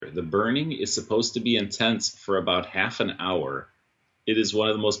The burning is supposed to be intense for about half an hour. It is one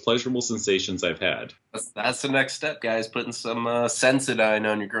of the most pleasurable sensations I've had. That's the next step, guys. Putting some Sensodyne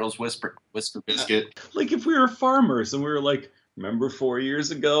on your girl's whisper biscuit. Like if we were farmers and we were like, remember 4 years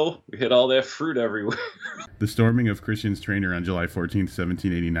ago? We had all that fruit everywhere. The storming of Christian's trainer on July 14th,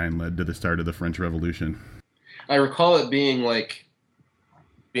 1789 led to the start of the French Revolution. I recall it being like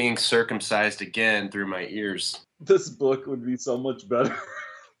being circumcised again through my ears. This book would be so much better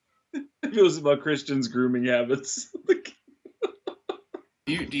if it was about Christian's grooming habits.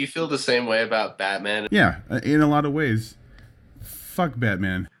 Do you feel the same way about Batman? Yeah, in a lot of ways. Fuck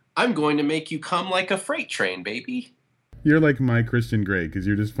Batman. I'm going to make you come like a freight train, baby. You're like my Christian Grey, because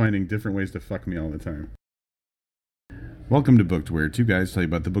you're just finding different ways to fuck me all the time. Welcome to Booked, where two guys tell you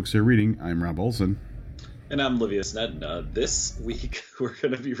about the books they're reading. I'm Rob Olson. And I'm Livius Ned. This week, we're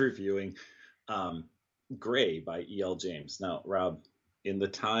going to be reviewing Grey by E.L. James. Now, Rob, in the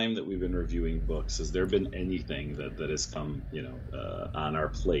time that we've been reviewing books, has there been anything that has come, on our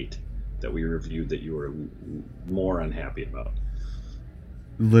plate that we reviewed that you were more unhappy about?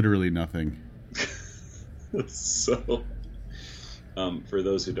 Literally nothing. So, for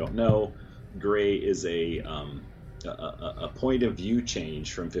those who don't know, Grey is a point of view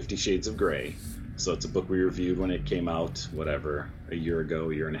change from 50 Shades of Grey. So it's a book we reviewed when it came out, a year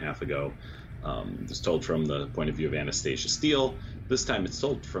and a half ago. It's told from the point of view of Anastasia Steele. This time it's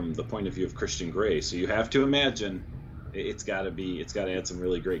told from the point of view of Christian Grey. So you have to imagine it's got to add some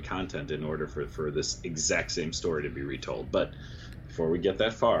really great content in order for this exact same story to be retold. But before we get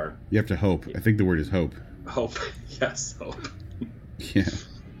that far, you have to hope. I think the word is hope. Hope. Yes, hope. Yeah.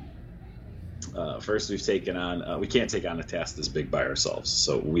 First, we've taken on, we can't take on a task this big by ourselves.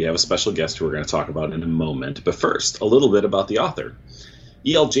 So we have a special guest who we're going to talk about in a moment. But first, a little bit about the author.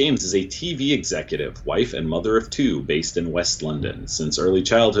 E.L. James is a TV executive, wife and mother of two, based in West London. Since early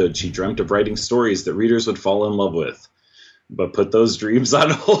childhood, she dreamt of writing stories that readers would fall in love with, but put those dreams on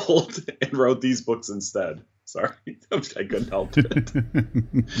hold and wrote these books instead. Sorry, I couldn't help it.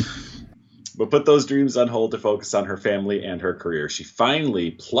 But put those dreams on hold to focus on her family and her career. She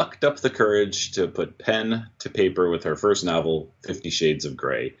finally plucked up the courage to put pen to paper with her first novel, 50 Shades of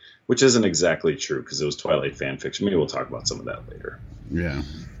Grey, which isn't exactly true because it was Twilight fan fiction. Maybe we'll talk about some of that later. Yeah.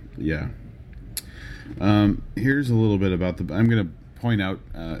 Here's a little bit about I'm going to point out,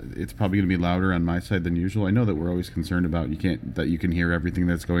 it's probably going to be louder on my side than usual. I know that we're always concerned about that you can hear everything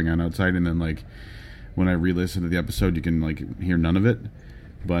that's going on outside, and then like when I re-listen to the episode, you can like hear none of it.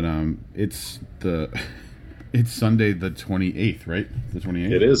 But it's Sunday the 28th, right? The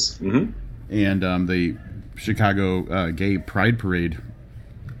 28th? It is. Mm-hmm. And the Chicago Gay Pride Parade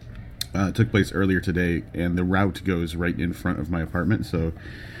took place earlier today, and the route goes right in front of my apartment, so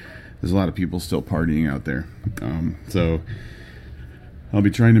there's a lot of people still partying out there. So I'll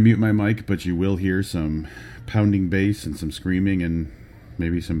be trying to mute my mic, but you will hear some pounding bass and some screaming and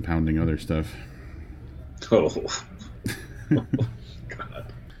maybe some pounding other stuff. Oh.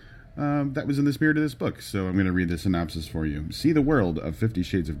 That was in the spirit of this book, so I'm going to read the synopsis for you. See the world of 50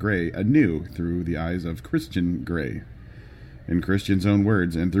 Shades of Grey anew through the eyes of Christian Grey. In Christian's own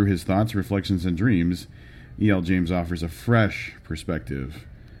words, and through his thoughts, reflections, and dreams, E.L. James offers a fresh perspective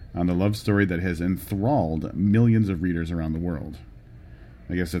on the love story that has enthralled millions of readers around the world.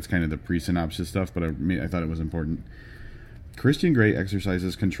 I guess that's kind of the pre-synopsis stuff, but I thought it was important. Christian Grey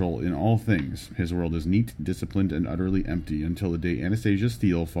exercises control in all things. His world is neat, disciplined, and utterly empty until the day Anastasia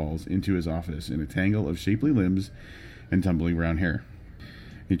Steele falls into his office in a tangle of shapely limbs and tumbling brown hair.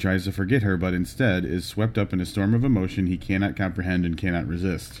 He tries to forget her, but instead is swept up in a storm of emotion he cannot comprehend and cannot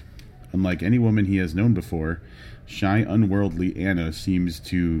resist. Unlike any woman he has known before, shy, unworldly Anna seems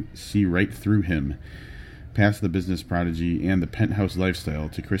to see right through him, past the business prodigy and the penthouse lifestyle,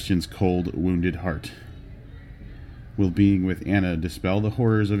 to Christian's cold, wounded heart. Will being with Anna dispel the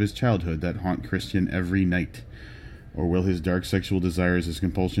horrors of his childhood that haunt Christian every night? Or will his dark sexual desires, his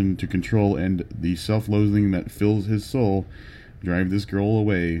compulsion to control, and the self-loathing that fills his soul drive this girl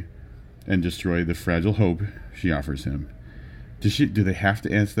away and destroy the fragile hope she offers him? Do they have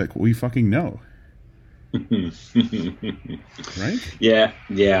to answer that? We fucking know. Right?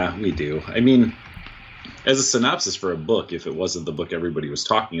 Yeah, we do. I mean, as a synopsis for a book, if it wasn't the book everybody was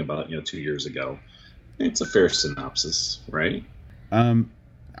talking about, 2 years ago, it's a fair synopsis, right?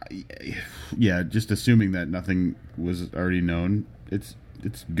 Yeah, just assuming that nothing was already known, it's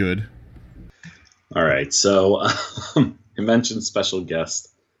good. All right, so I mentioned special guest.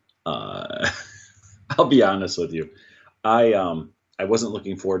 I'll be honest with you. I wasn't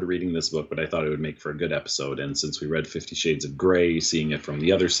looking forward to reading this book, but I thought it would make for a good episode. And since we read 50 Shades of Grey, seeing it from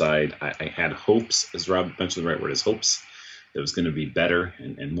the other side, I had hopes, as Rob mentioned, the right word is hopes, it was going to be better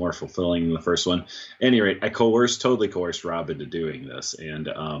and more fulfilling than the first one. At any rate, I totally coerced Rob into doing this,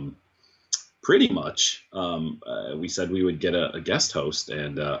 and pretty much we said we would get a guest host,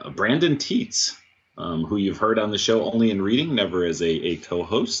 and Brandon Teets, who you've heard on the show only in reading, never as a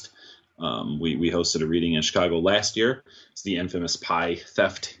co-host. We hosted a reading in Chicago last year. The infamous pie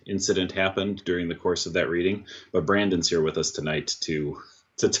theft incident happened during the course of that reading, but Brandon's here with us tonight to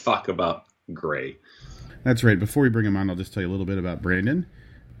talk about Gray. That's right. Before we bring him on, I'll just tell you a little bit about Brandon.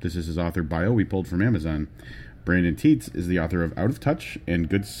 This is his author bio we pulled from Amazon. Brandon Teets is the author of Out of Touch and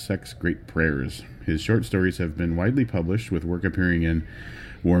Good Sex, Great Prayers. His short stories have been widely published, with work appearing in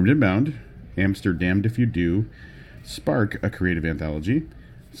Warmed and Bound, Amsterdamned If You Do, Spark, a creative anthology,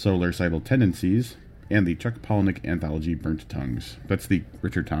 Solar-Sidal Tendencies, and the Chuck Palahniuk anthology Burnt Tongues. That's the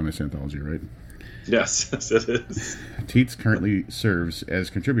Richard Thomas anthology, right? Yes, it is. Teets currently serves as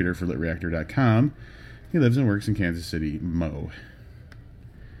contributor for LitReactor.com. He lives and works in Kansas City, Mo.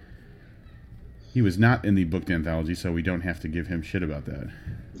 He was not in the booked anthology, so we don't have to give him shit about that.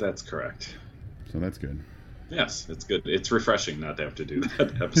 That's correct. So that's good. Yes, it's good. It's refreshing not to have to do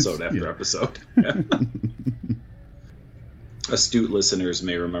that episode after episode. Astute listeners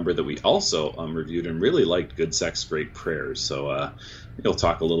may remember that we also reviewed and really liked Good Sex, Great Prayers. So we'll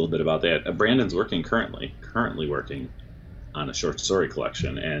talk a little bit about that. Brandon's currently working on a short story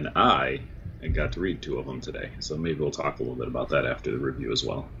collection, and I got to read 2 of them today. So maybe we'll talk a little bit about that after the review as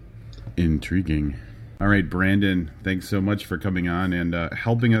well. Intriguing. All right, Brandon, thanks so much for coming on and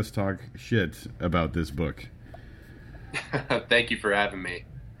helping us talk shit about this book. Thank you for having me.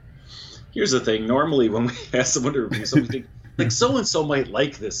 Here's the thing. Normally when we ask someone to review something, we think, like, so-and-so might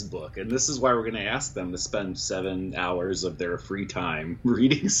like this book, and this is why we're going to ask them to spend 7 hours of their free time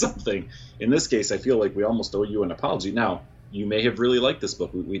reading something. In this case, I feel like we almost owe you an apology. Now, you may have really liked this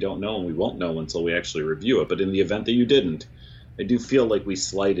book. We don't know, and we won't know until we actually review it. But in the event that you didn't, I do feel like we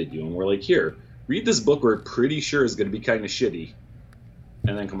slighted you, and we're like, here, read this book we're pretty sure is going to be kind of shitty,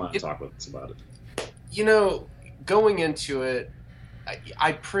 and then come on and talk with us about it. You know, going into it,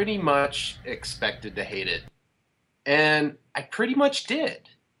 I pretty much expected to hate it. And I pretty much did.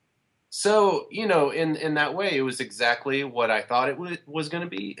 So, you know, in that way, it was exactly what I thought it was going to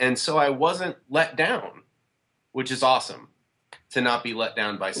be. And so I wasn't let down, which is awesome, to not be let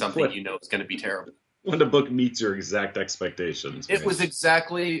down by something you know is going to be terrible. When a book meets your exact expectations. It was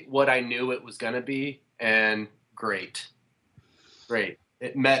exactly what I knew it was going to be, and great. Great.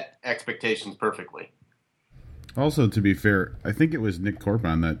 It met expectations perfectly. Also, to be fair, I think it was Nick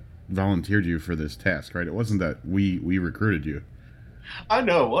Corpon that volunteered you for this task, right? It wasn't that we recruited you. I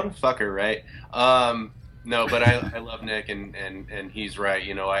know, what a fucker, right? No, but I love Nick, and he's right.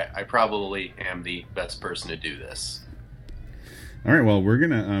 You know, I probably am the best person to do this. All right, well, we're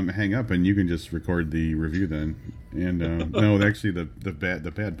gonna hang up, and you can just record the review then. And no, actually, the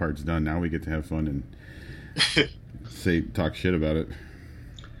bad part's done. Now we get to have fun and talk shit about it.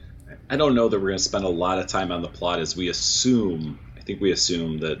 I don't know that we're going to spend a lot of time on the plot, as we assume. I think we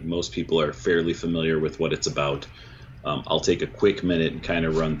assume that most people are fairly familiar with what it's about. I'll take a quick minute and kind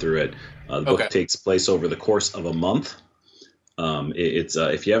of run through it. The book takes place over the course of a month. It's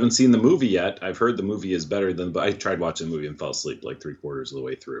if you haven't seen the movie yet, I've heard the movie is better than. But I tried watching the movie and fell asleep like 3/4 of the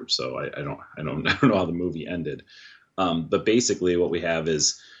way through, so I don't know how the movie ended. But basically, what we have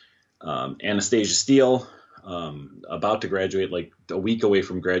is Anastasia Steele, about to graduate, like a week away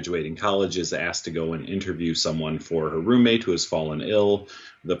from graduating college, is asked to go and interview someone for her roommate who has fallen ill.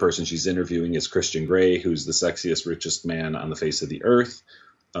 The person she's interviewing is Christian Grey, who's the sexiest, richest man on the face of the earth.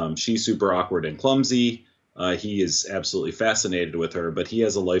 She's super awkward and clumsy. He is absolutely fascinated with her, but he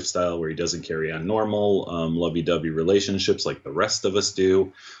has a lifestyle where he doesn't carry on normal lovey-dovey relationships like the rest of us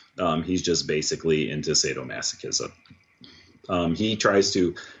do. He's just basically into sadomasochism. He tries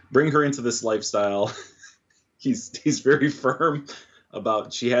to bring her into this lifestyle. He's very firm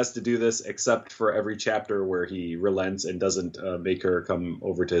about she has to do this, except for every chapter where he relents and doesn't make her come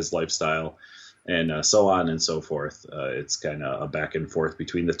over to his lifestyle, and so on and so forth. It's kind of a back and forth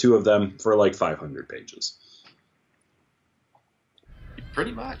between the two of them for like 500 pages.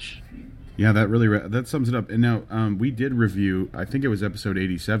 Pretty much. Yeah, that sums it up. And now we did review, I think it was episode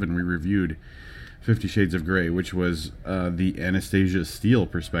 87, we reviewed 50 Shades of Grey, which was the Anastasia Steele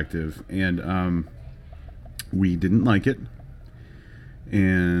perspective, and we didn't like it.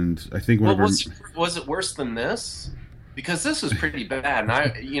 And I think was it worse than this? Because this was pretty bad.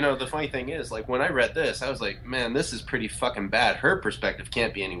 And the funny thing is, like, when I read this, I was like, man, this is pretty fucking bad. Her perspective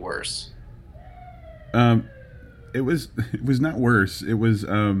can't be any worse. It was not worse. It was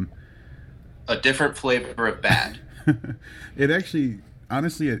a different flavor of bad. It actually,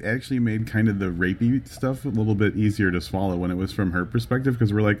 honestly, it actually made kind of the rapey stuff a little bit easier to swallow when it was from her perspective,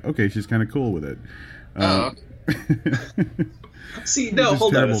 because we're like, okay, she's kind of cool with it. See, no,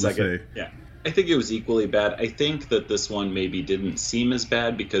 hold on a second. Say. Yeah. I think it was equally bad. I think that this one maybe didn't seem as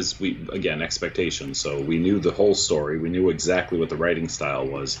bad because again, expectations. So we knew the whole story. We knew exactly what the writing style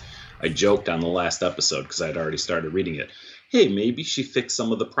was. I joked on the last episode because I'd already started reading it. Hey, maybe she fixed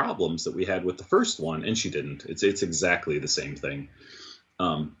some of the problems that we had with the first one, and she didn't. It's exactly the same thing.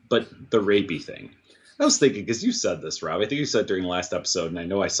 But the rapey thing. I was thinking, because you said this, Rob. I think you said during the last episode, and I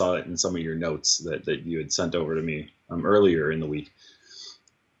know I saw it in some of your notes that you had sent over to me earlier in the week.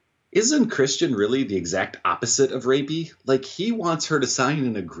 Isn't Christian really the exact opposite of rapey? Like, he wants her to sign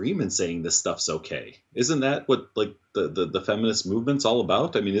an agreement saying this stuff's okay. Isn't that what, like, the feminist movement's all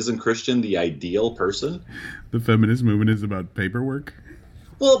about? I mean, isn't Christian the ideal person? The feminist movement is about paperwork?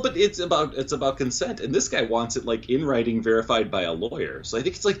 Well, but it's about consent, and this guy wants it, like, in writing, verified by a lawyer. So I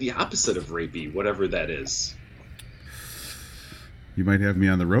think it's like the opposite of rapey, whatever that is. You might have me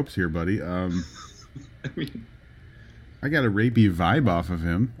on the ropes here, buddy. I mean, I got a rapey vibe off of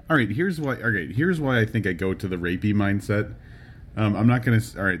him. All right, here's why I think I go to the rapey mindset. I'm not going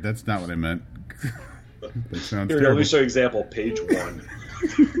to... All right, that's not what I meant. That sounds here, terrible. let me show you an example. Page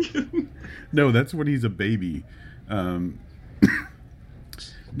 1. No, that's when he's a baby.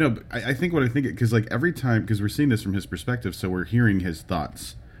 No, but I think what I think... Because, like, every time... Because we're seeing this from his perspective, so we're hearing his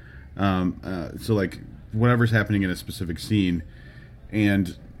thoughts. So, like, whatever's happening in a specific scene,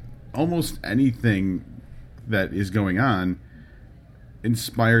 and almost anything that is going on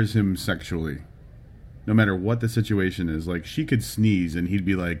inspires him sexually, no matter what the situation is. Like, she could sneeze and he'd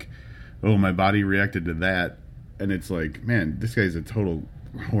be like, oh, my body reacted to that, and it's like, man, this guy's a total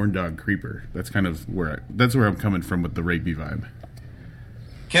horn dog creeper. That's kind of where I'm coming from with the rapey vibe.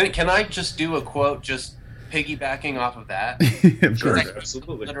 Can I just do a quote just piggybacking off of that? Of course.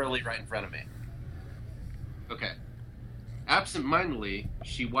 Absolutely. Literally right in front of me. Okay. Absent-mindedly,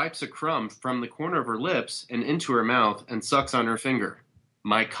 she wipes a crumb from the corner of her lips and into her mouth and sucks on her finger.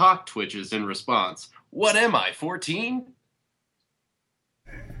 My cock twitches in response. What am I, 14?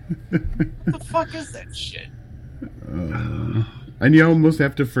 What the fuck is that shit? And you almost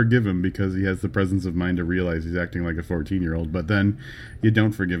have to forgive him because he has the presence of mind to realize he's acting like a 14-year-old, but then you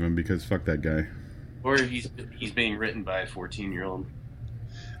don't forgive him because fuck that guy. Or he's being written by a 14-year-old.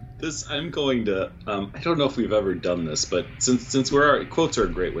 I'm going to. I don't know if we've ever done this, but since quotes are a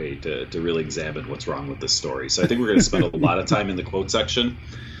great way to really examine what's wrong with this story. So I think we're going to spend a lot of time in the quote section.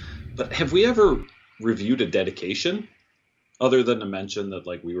 But have we ever reviewed a dedication, other than to mention that,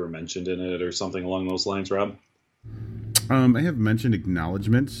 like, we were mentioned in it or something along those lines, Rob? I have mentioned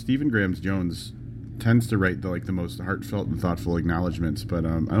acknowledgments. Stephen Graham Jones tends to write the most heartfelt and thoughtful acknowledgments, but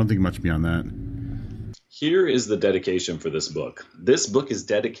I don't think much beyond that. Here is the dedication for this book. This book is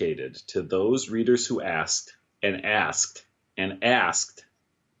dedicated to those readers who asked and asked and asked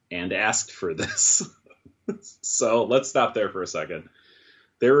and asked for this. So let's stop there for a second.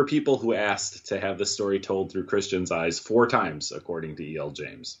 There were people who asked to have this story told through Christian's eyes 4 times, according to E.L.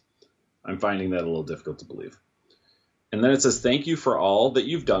 James. I'm finding that a little difficult to believe. And then it says, thank you for all that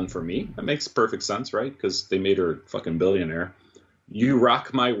you've done for me. That makes perfect sense, right? Because they made her a fucking billionaire. You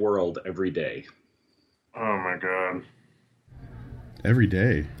rock my world every day. Oh my god. Every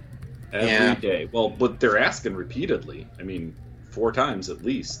day. Every day. Well, but they're asking repeatedly. I mean, 4 times at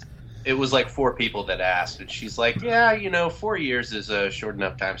least. It was like 4 people that asked, and she's like, yeah, 4 years is a short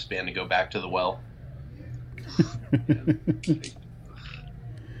enough time span to go back to the well.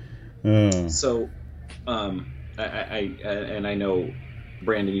 So, I know,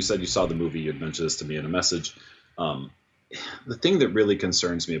 Brandon, you said you saw the movie. You had mentioned this to me in a message. The thing that really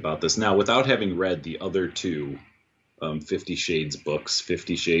concerns me about this now, without having read the other 2 50 Shades books,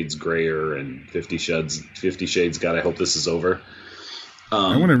 50 Shades Grayer and 50 Shades God, I Hope This Is Over.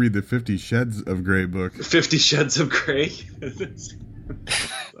 I want to read the 50 Shades of Grey book. 50 Shades of Grey. It's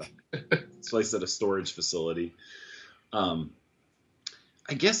placed at a storage facility. I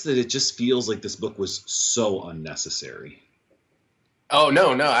guess that it just feels like this book was so unnecessary. Oh,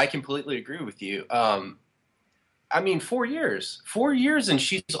 no, I completely agree with you. 4 years. 4 years and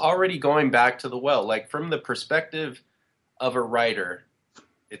she's already going back to the well. Like, from the perspective of a writer,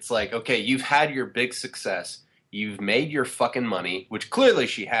 it's like, okay, you've had your big success. You've made your fucking money, which clearly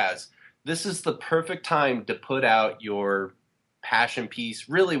she has. This is the perfect time to put out your passion piece,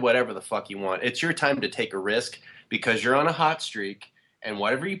 really whatever the fuck you want. It's your time to take a risk because you're on a hot streak, and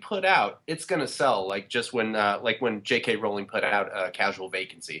whatever you put out, it's going to sell. Like just when J.K. Rowling put out Casual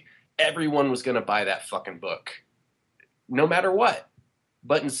Vacancy. Everyone was going to buy that fucking book, no matter what.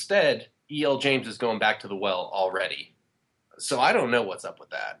 But instead, E.L. James is going back to the well already. So I don't know what's up with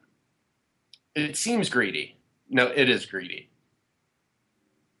that. It seems greedy. No, it is greedy.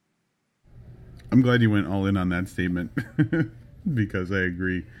 I'm glad you went all in on that statement because I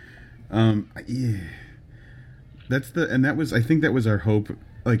agree. Yeah. I think that was our hope,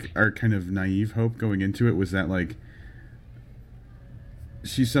 like our kind of naive hope going into it, was that like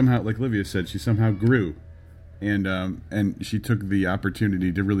she somehow, like Livia said, she somehow grew, and she took the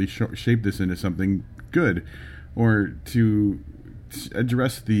opportunity to really shape this into something good, or to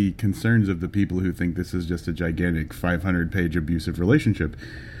address the concerns of the people who think this is just a gigantic 500-page abusive relationship.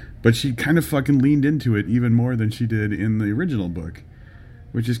 But she kind of fucking leaned into it even more than she did in the original book,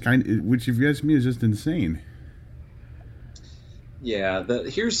 which if you ask me, is just insane. Yeah,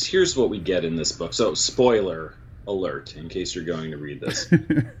 here's what we get in this book. So, spoiler alert, in case you're going to read this.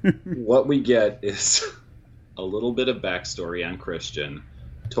 What we get is a little bit of backstory on Christian,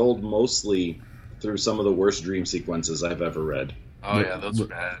 told mostly through some of the worst dream sequences I've ever read. Oh, yeah, those are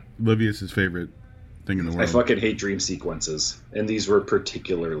bad. Livius' favorite thing in the world. I fucking hate dream sequences, and these were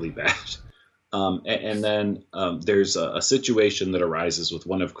particularly bad. And then there's a situation that arises with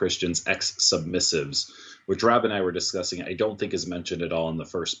one of Christian's ex-submissives, which Rob and I were discussing. I don't think is mentioned at all in the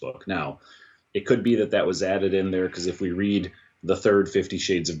first book. Now, it could be that was added in there, because if we read the third 50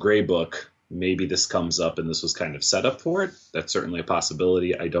 Shades of Grey book, maybe this comes up and this was kind of set up for it. That's certainly a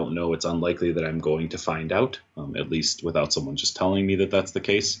possibility. I don't know. It's unlikely that I'm going to find out, at least without someone just telling me that that's the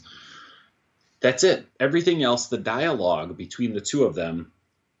case. That's it. Everything else, the dialogue between the two of them,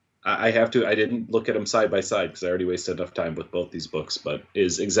 I didn't look at them side by side because I already wasted enough time with both these books, but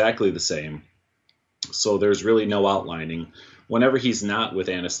is exactly the same. So there's really no outlining. Whenever he's not with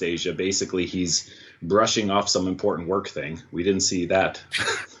Anastasia, basically he's brushing off some important work thing. We didn't see that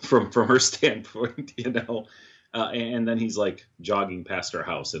from her standpoint, and then he's like jogging past her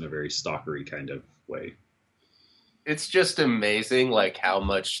house in a very stalkery kind of way. It's just amazing, like, how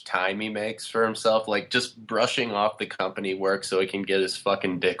much time he makes for himself, like just brushing off the company work so he can get his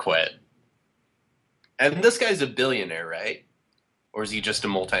fucking dick wet. And this guy's a billionaire, right? Or is he just a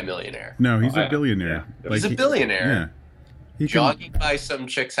multimillionaire? No, he's a billionaire. Yeah. He's a billionaire. Yeah. Jogging by some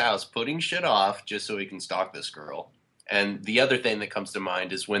chick's house, putting shit off just so he can stalk this girl. And the other thing that comes to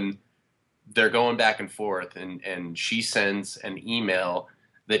mind is when they're going back and forth and she sends an email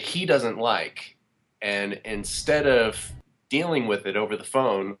that he doesn't like. And instead of dealing with it over the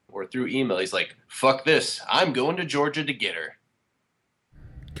phone or through email, he's like, fuck this. I'm going to Georgia to get her.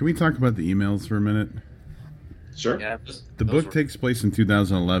 Can we talk about the emails for a minute? Sure. Yeah, the book takes place in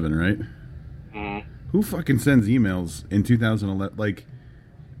 2011, right? Mm. Who fucking sends emails in 2011? Like,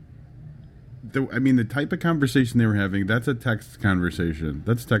 the type of conversation they were having, that's a text conversation.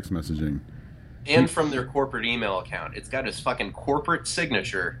 That's text messaging. And from their corporate email account. It's got his fucking corporate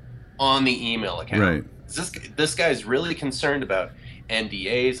signature on the email account. Right. This guy's really concerned about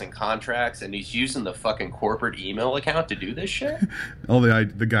NDAs and contracts, and he's using the fucking corporate email account to do this shit? All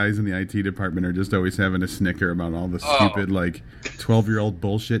the guys in the IT department are just always having a snicker about all the stupid, 12-year-old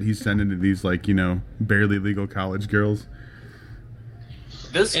bullshit he's sending to these, barely legal college girls.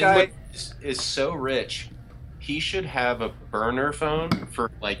 This guy is so rich, he should have a burner phone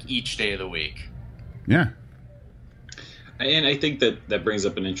for, each day of the week. Yeah. And I think that brings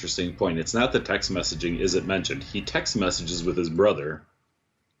up an interesting point. It's not the text messaging isn't mentioned. He text messages with his brother,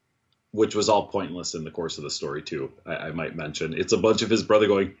 which was all pointless in the course of the story, too, I might mention. It's a bunch of his brother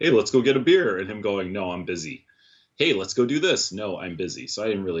going, hey, let's go get a beer, and him going, no, I'm busy. Hey, let's go do this. No, I'm busy. So I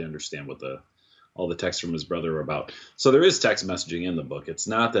didn't really understand what all the texts from his brother were about. So there is text messaging in the book. It's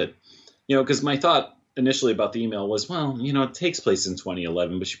not that, because my thought initially about the email was, well, it takes place in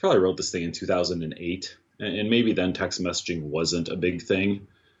 2011, but she probably wrote this thing in 2008. And maybe then text messaging wasn't a big thing.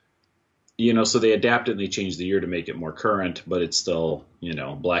 So they adapted and they changed the year to make it more current, but it's still,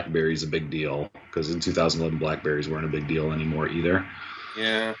 BlackBerry's a big deal, because in 2011 BlackBerries weren't a big deal anymore either.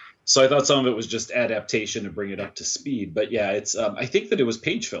 Yeah. So I thought some of it was just adaptation to bring it up to speed. But yeah, it's I think that it was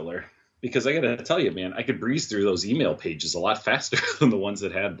page filler, because I got to tell you, man, I could breeze through those email pages a lot faster than the ones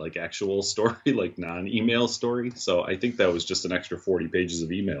that had actual story, non-email story. So I think that was just an extra 40 pages of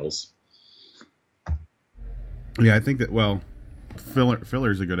emails. Yeah, I think that,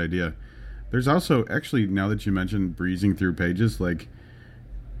 filler is a good idea. There's also, actually, now that you mentioned breezing through pages,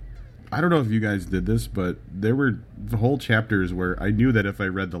 I don't know if you guys did this, but there were the whole chapters where I knew that if I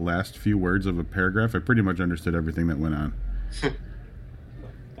read the last few words of a paragraph, I pretty much understood everything that went on.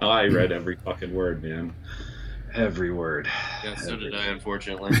 Oh, I read every fucking word, man. Every word. Yeah, so did I,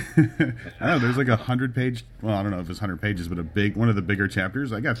 unfortunately. I don't know, there's 100-page, well, I don't know if it's 100 pages, but one of the bigger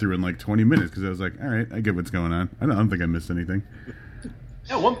chapters, I got through in 20 minutes, because I was like, all right, I get what's going on. I don't think I missed anything.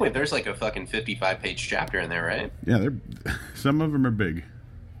 At one point, there's like a fucking 55-page chapter in there, right? Yeah, they're some of them are big.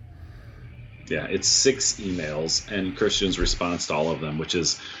 Yeah, it's 6 emails, and Christian's response to all of them, which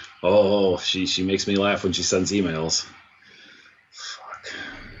is, "Oh, she makes me laugh when she sends emails." Fuck.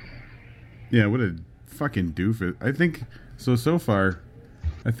 Yeah, what a fucking doofus. I think so far.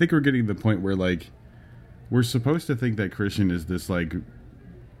 I think we're getting to the point where like we're supposed to think that Christian is this like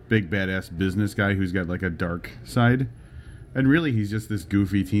big badass business guy who's got like a dark side, and really he's just this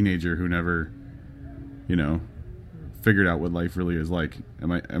goofy teenager who never, figured out what life really is like.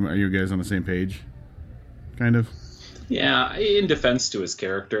 Are you guys on the same page? Kind of. Yeah, in defense to his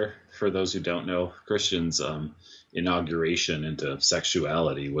character, for those who don't know, Christian's inauguration into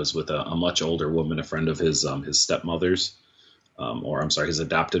sexuality was with a much older woman, a friend of his stepmother's, his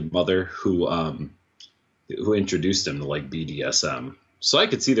adopted mother, who introduced him to like BDSM. So I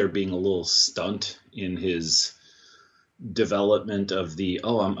could see there being a little stunt in his development of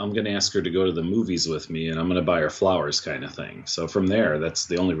I'm going to ask her to go to the movies with me and I'm going to buy her flowers kind of thing. So from there, that's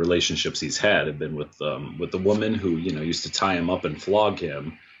the only relationships he's had have been with the woman who, used to tie him up and flog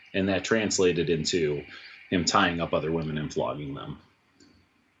him. And that translated into him tying up other women and flogging them.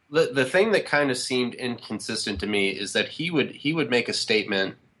 The thing that kind of seemed inconsistent to me is that he would make a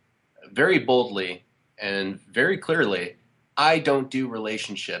statement very boldly and very clearly, "I don't do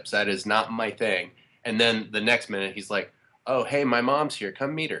relationships. That is not my thing." And then the next minute he's like, "Oh, hey, my mom's here.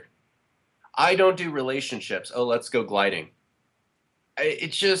 Come meet her." "I don't do relationships. Oh, let's go gliding."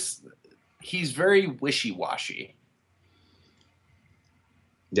 It's just, he's very wishy-washy.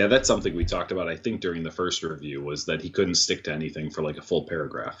 Yeah, that's something we talked about, I think, during the first review, was that he couldn't stick to anything for like a full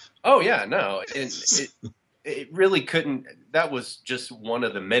paragraph. Oh, yeah, no. It really couldn't. That was just one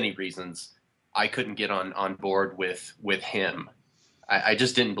of the many reasons I couldn't get on board with him. I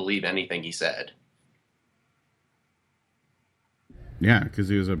just didn't believe anything he said. Yeah, because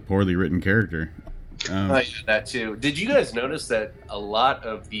he was a poorly written character. Yeah, that too. Did you guys notice that a lot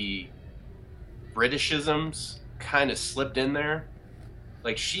of the Britishisms kind of slipped in there?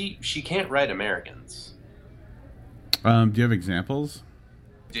 Like, she can't write Americans. Do you have examples?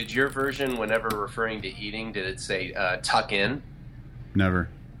 Did your version, whenever referring to eating, did it say tuck in? Never.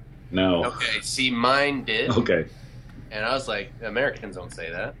 No. Okay, see, mine did. Okay. And I was like, Americans don't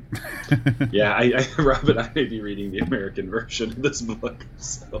say that. Yeah, Rob and I may be reading the American version of this book.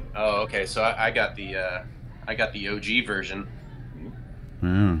 So. Oh, okay. So I got the OG version.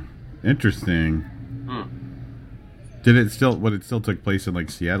 Oh, interesting. Did it still took place in like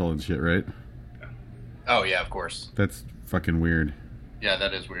Seattle and shit, right? Oh yeah, of course. That's fucking weird. Yeah,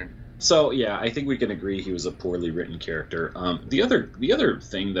 that is weird. So yeah, I think we can agree he was a poorly written character. The other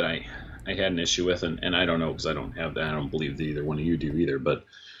thing that I had an issue with, and I don't know because I don't have that. I don't believe that either one of you do either. But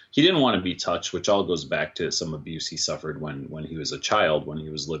he didn't want to be touched, which all goes back to some abuse he suffered when he was a child, when he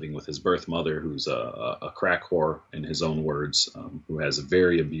was living with his birth mother, who's a crack whore, in his own words, who has a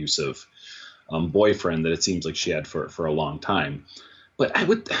very abusive boyfriend that it seems like she had for a long time. But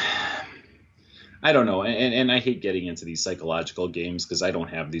I don't know, and I hate getting into these psychological games because I don't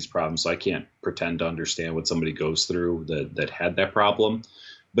have these problems, so I can't pretend to understand what somebody goes through that had that problem.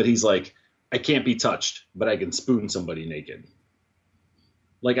 But he's like, I can't be touched, but I can spoon somebody naked.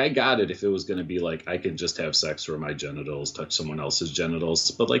 Like, I got it if it was going to be like, I can just have sex where my genitals touch someone else's genitals,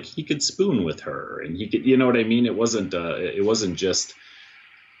 but like, he could spoon with her, and he could, you know what I mean? It wasn't just,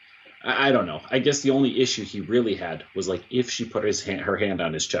 I don't know. I guess the only issue he really had was like, if she put her hand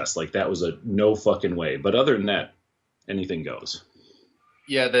on his chest, like that was a no fucking way. But other than that, anything goes.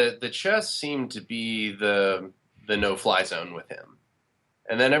 Yeah, the chest seemed to be the no-fly zone with him.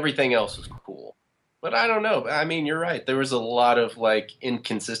 And then everything else was cool. But I don't know. I mean, you're right. There was a lot of, like,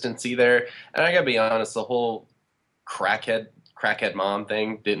 inconsistency there. And I gotta be honest, the whole crackhead mom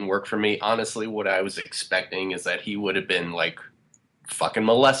thing didn't work for me. Honestly, what I was expecting is that he would have been, like, fucking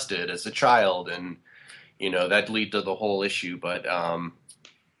molested as a child. And, you know, that'd lead to the whole issue. But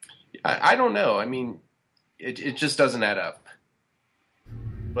I don't know. I mean, it just doesn't add up.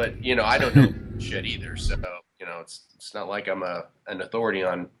 But, you know, I don't know shit either. So, you know, it's not like I'm an authority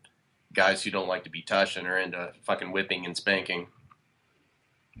on guys who don't like to be touched and are into fucking whipping and spanking.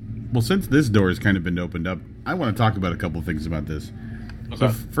 Well, since this door has kind of been opened up, I want to talk about a couple of things about this. Okay. So,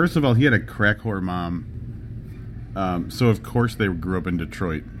 first of all, he had a crack whore mom. So, of course, they grew up in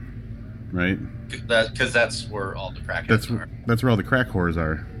Detroit, right? Because that's where all the crackheads are. That's where all the crack whores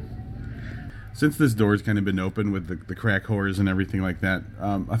are. Since this door's kind of been open with the crack whores and everything like that,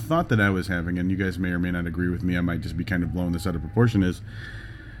 a thought that I was having, and you guys may or may not agree with me, I might just be kind of blowing this out of proportion, is,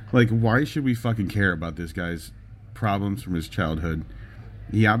 like, why should we fucking care about this guy's problems from his childhood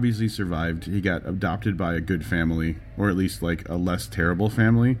He obviously survived. He got adopted by a good family, or at least like a less terrible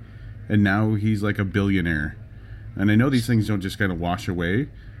family, and now he's like a billionaire. And I know these things don't just kind of wash away,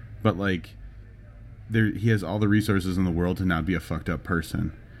 but like he has all the resources in the world to not be a fucked up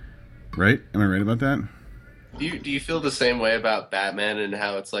person. Right? Am I right about that? Do you feel the same way about Batman and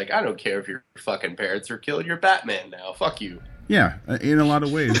how it's like, I don't care if your fucking parents were killed, you're Batman now. Fuck you. Yeah, in a lot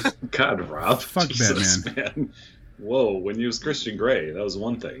of ways. God, Rob. Fuck Jesus, Batman. Man. Whoa, when you was Christian Grey, that was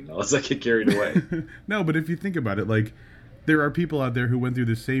one thing. Now let's not get carried away. No, but if you think about it, like, there are people out there who went through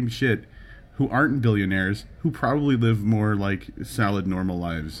the same shit who aren't billionaires, who probably live more, like, solid, normal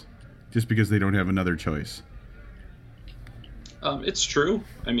lives, just because they don't have another choice. It's true.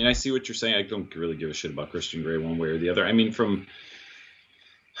 I mean, I see what you're saying. I don't really give a shit about Christian Grey one way or the other. I mean,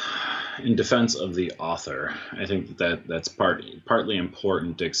 in defense of the author, I think that's partly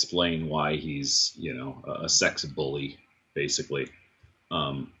important to explain why he's, a sex bully, basically.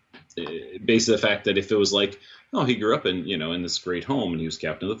 Based on the fact that if it was like, oh, he grew up in this great home and he was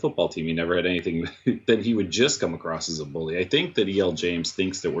captain of the football team, he never had anything, then he would just come across as a bully. I think that E.L. James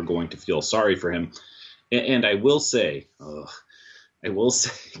thinks that we're going to feel sorry for him. And I will say,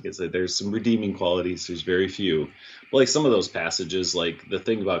 because there's some redeeming qualities. There's very few. But like some of those passages, like the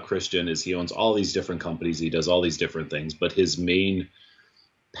thing about Christian is he owns all these different companies. He does all these different things. But his main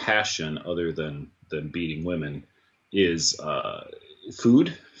passion, other than beating women, is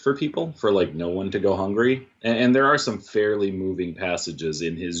food for people, for like no one to go hungry. And there are some fairly moving passages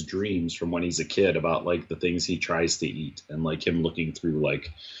in his dreams from when he's a kid about like the things he tries to eat and like him looking through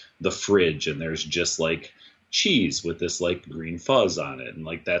like the fridge and there's just like cheese with this like green fuzz on it, and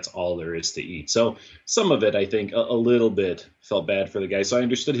like that's all there is to eat. So some of it, I think, a little bit felt bad for the guy. So I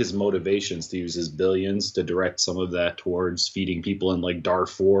understood his motivations to use his billions to direct some of that towards feeding people in like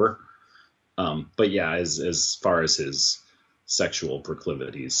Darfur. But yeah, as far as his sexual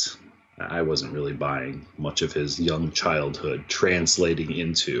proclivities, I wasn't really buying much of his young childhood translating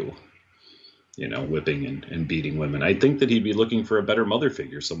into whipping and beating women. I think that he'd be looking for a better mother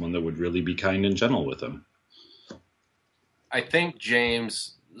figure, someone that would really be kind and gentle with him. I think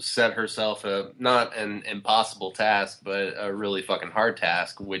James set herself not an impossible task, but a really fucking hard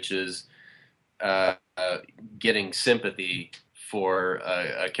task, which is getting sympathy for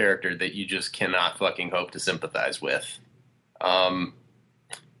a character that you just cannot fucking hope to sympathize with. The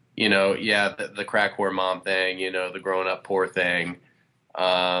crack whore mom thing, the growing up poor thing.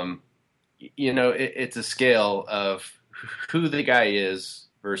 It's a scale of who the guy is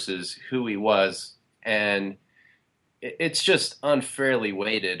versus who he was, and it's just unfairly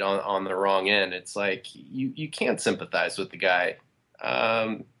weighted on the wrong end. It's like you can't sympathize with the guy,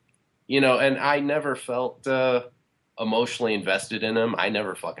 and I never felt emotionally invested in him. I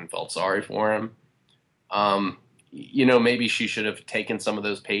never fucking felt sorry for him. Maybe she should have taken some of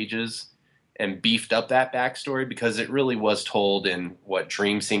those pages and beefed up that backstory, because it really was told in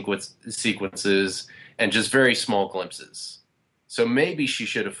dream sequences and just very small glimpses. So maybe she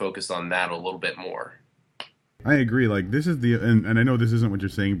should have focused on that a little bit more. I agree. Like, this is and I know this isn't what you're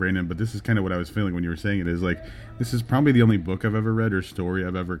saying, Brandon, but this is kind of what I was feeling when you were saying it, is like, this is probably the only book I've ever read or story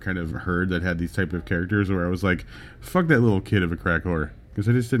I've ever kind of heard that had these type of characters where I was like, fuck that little kid of a crack whore, because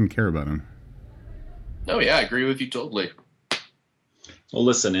I just didn't care about him. Oh yeah, I agree with you totally. Well,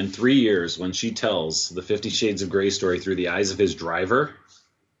 listen, in 3 years, when she tells the 50 Shades of Grey story through the eyes of his driver,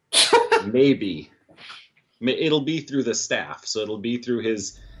 maybe it'll be through the staff. So it'll be through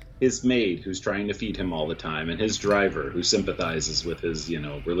his maid who's trying to feed him all the time, and his driver who sympathizes with his,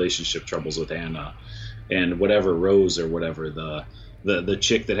 relationship troubles with Anna, and whatever Rose or whatever the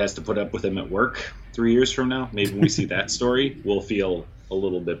chick that has to put up with him at work 3 years from now. Maybe when we see that story, we'll feel a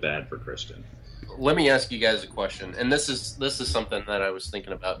little bit bad for Christian. Let me ask you guys a question, and this is something that I was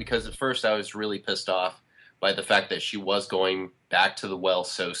thinking about, because at first I was really pissed off by the fact that she was going back to the well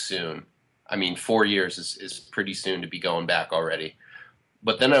so soon. I mean, 4 years is pretty soon to be going back already.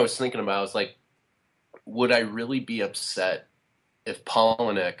 But then I was thinking about, I was like, would I really be upset if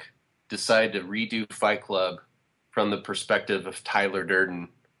Palahniuk decided to redo Fight Club from the perspective of Tyler Durden,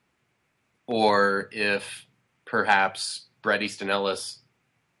 or if perhaps Bret Easton Ellis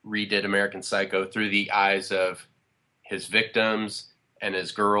redid American Psycho through the eyes of his victims and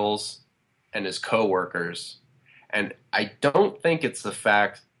his girls and his co-workers? And I don't think it's the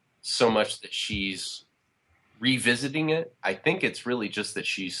fact so much that she's revisiting it. I think it's really just that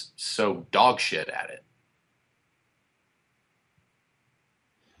she's so dog shit at it.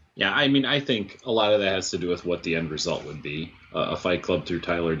 Yeah, I mean, I think a lot of that has to do with what the end result would be. A Fight Club through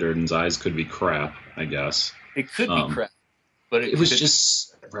Tyler Durden's eyes could be crap, I guess. It could be crap, but it was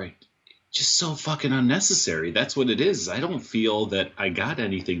just right. just so fucking unnecessary. That's what it is. I don't feel that I got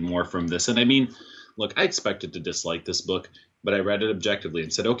anything more from this. And I mean, look, I expected to dislike this book, but I read it objectively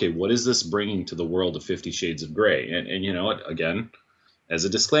and said, okay, what is this bringing to the world of 50 Shades of Grey? And you know what? Again, as a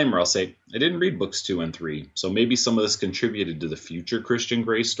disclaimer, I'll say I didn't read books 2 and 3, so maybe some of this contributed to the future Christian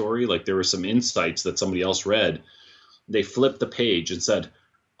Grey story. Like there were some insights that somebody else read. They flipped the page and said,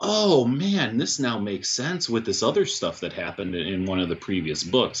 oh man, this now makes sense with this other stuff that happened in one of the previous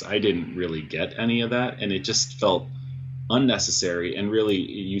books. I didn't really get any of that, and it just felt unnecessary. And really,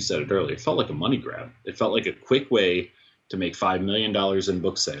 you said it earlier, it felt like a money grab. It felt like a quick way to make $5 million in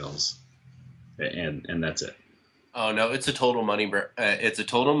book sales, and that's it. Oh no, it's a total money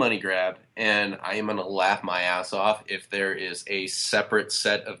grab, and I am gonna laugh my ass off if there is a separate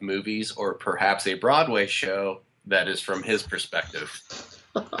set of movies or perhaps a Broadway show that is from his perspective.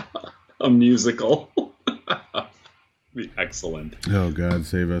 A musical. Be excellent. Oh God,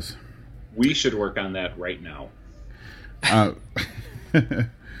 save us. We should work on that right now.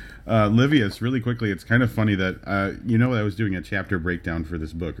 Livius, really quickly, it's kind of funny that I was doing a chapter breakdown for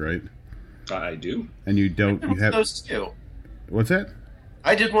this book, right? I do. And you have those two. What's that?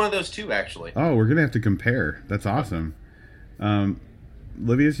 I did one of those too, actually. Oh, we're gonna have to compare. That's awesome.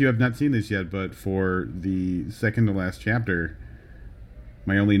 Livius, you have not seen this yet, but for the second to last chapter,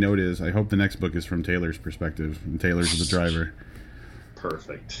 my only note is I hope the next book is from Taylor's perspective, and Taylor's the driver.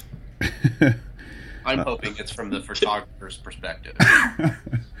 Perfect. I'm hoping it's from the photographer's perspective.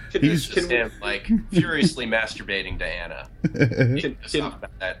 He's just him like furiously masturbating to Anna. Talk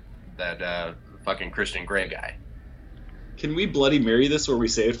about that fucking Christian Grey guy. Can we Bloody Mary this where we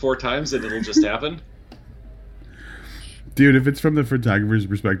say it 4 times and it'll just happen? Dude, if it's from the photographer's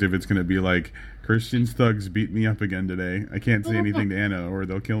perspective, it's going to be like, Christian's thugs beat me up again today. I can't say anything to Anna or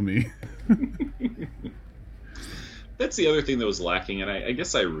they'll kill me. That's the other thing that was lacking, and I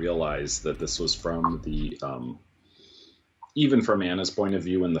guess I realized that this was from the, even from Anna's point of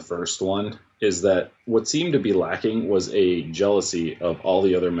view in the first one, is that what seemed to be lacking was a jealousy of all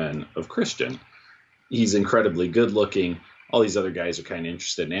the other men of Christian. He's incredibly good looking. All these other guys are kind of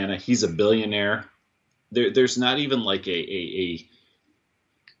interested in Anna. He's a billionaire. There's not even like a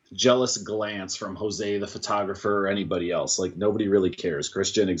jealous glance from Jose the photographer or anybody else. Like nobody really cares.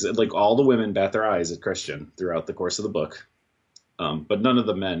 Christian, like all the women bat their eyes at Christian throughout the course of the book, but none of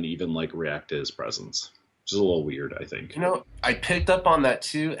the men even like react to his presence, which is a little weird, I think. You know, I picked up on that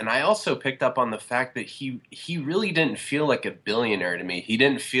too, and I also picked up on the fact that he really didn't feel like a billionaire to me. He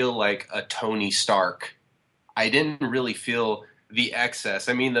didn't feel like a Tony Stark. I didn't really feel the excess.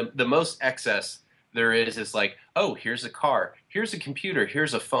 I mean, the most excess there is like, oh, here's a car, here's a computer,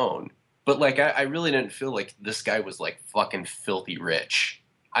 here's a phone. But like, I really didn't feel like this guy was like fucking filthy rich.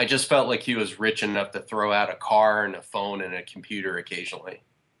 I just felt like he was rich enough to throw out a car and a phone and a computer occasionally.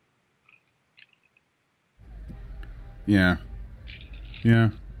 Yeah,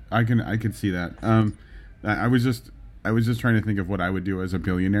 I can see that. I was just trying to think of what I would do as a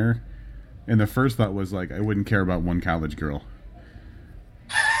billionaire, and the first thought was like I wouldn't care about one college girl.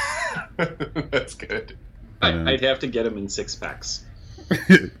 That's good. I'd have to get him in 6-packs.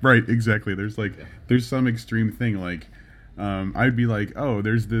 Right, exactly. There's some extreme thing like I'd be like, oh,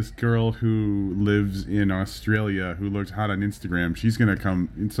 there's this girl who lives in Australia who looks hot on Instagram. She's gonna come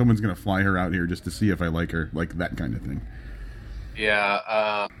and someone's gonna fly her out here just to see if I like her, like that kind of thing. Yeah,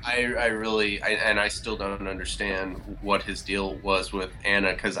 I still don't understand what his deal was with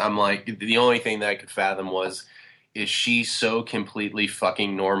Anna, because I'm like, the only thing that I could fathom is she so completely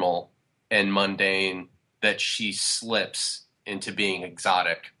fucking normal and mundane that she slips into being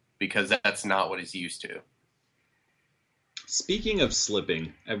exotic, because that's not what he's used to. Speaking of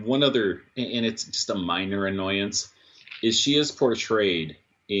slipping, I have one other, and it's just a minor annoyance, is she is portrayed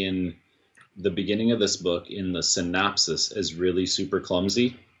in the beginning of this book in the synopsis as really super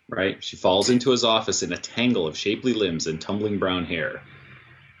clumsy, right? She falls into his office in a tangle of shapely limbs and tumbling brown hair.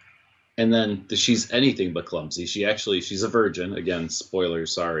 And then she's anything but clumsy. She's a virgin. Again,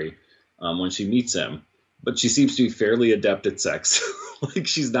 spoilers, sorry. When she meets him, but she seems to be fairly adept at sex. Like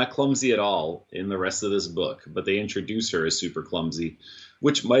she's not clumsy at all in the rest of this book, but they introduce her as super clumsy,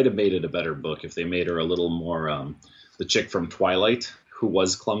 which might have made it a better book if they made her a little more the chick from Twilight who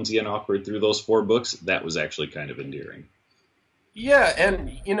was clumsy and awkward through those 4 books. That was actually kind of endearing. Yeah,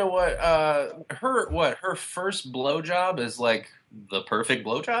 and you know what? Her first blowjob is like the perfect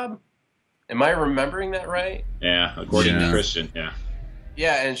blowjob. Am I remembering that right? Yeah, according to Christian, yeah.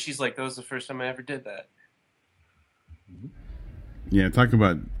 Yeah, and she's like, that was the first time I ever did that. Yeah, talk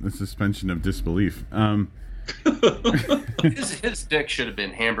about the suspension of disbelief. His dick should have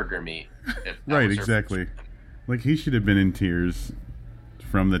been hamburger meat. Right, exactly. Like, he should have been in tears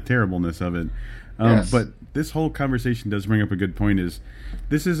from the terribleness of it. Yes. But this whole conversation does bring up a good point. Is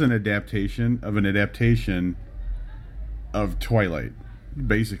this is an adaptation of Twilight,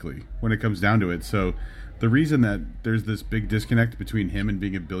 basically, when it comes down to it. So the reason that there's this big disconnect between him and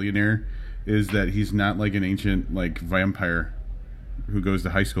being a billionaire is that he's not like an ancient like vampire who goes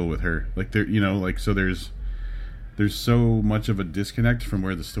to high school with her. Like there, so there's so much of a disconnect from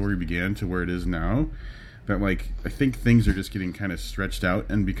where the story began to where it is now that like I think things are just getting kind of stretched out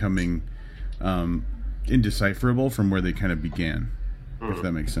and becoming indecipherable from where they kind of began. If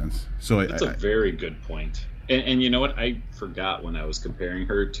that makes sense. So that's a very good point. And you know what? I forgot when I was comparing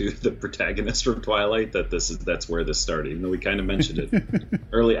her to the protagonist from Twilight that's where this started. Even though we kind of mentioned it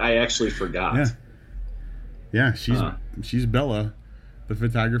early, I actually forgot. Yeah, she's Bella. The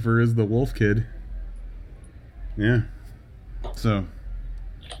photographer is the wolf kid. Yeah. So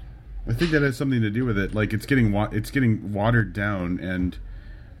I think that has something to do with it. Like it's getting watered down, and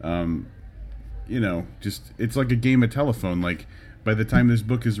just it's like a game of telephone. Like by the time this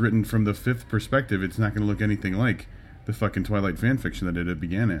book is written from the fifth perspective, it's not going to look anything like the fucking Twilight fan fiction that it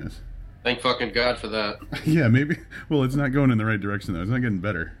began as. Thank fucking God for that. Yeah, maybe. Well, it's not going in the right direction though. It's not getting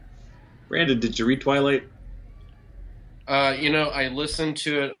better. Brandon, did you read Twilight? I listened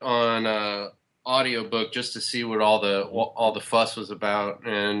to it on audiobook just to see what all the fuss was about,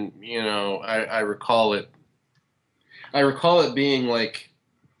 and I recall it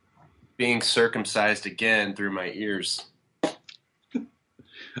being circumcised again through my ears.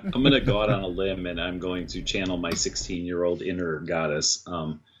 I'm going to go out on a limb, and I'm going to channel my 16-year-old inner goddess.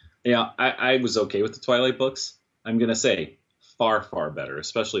 I was okay with the Twilight books. I'm going to say far, far better,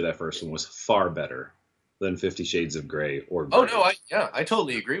 especially that first one was far better than 50 Shades of Grey or Grey. Oh, no, I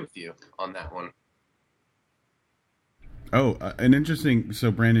totally agree with you on that one. Oh, an interesting...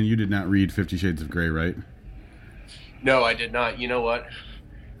 So, Brandon, you did not read 50 Shades of Grey, right? No, I did not. You know what?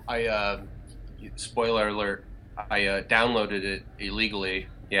 Spoiler alert, I downloaded it illegally.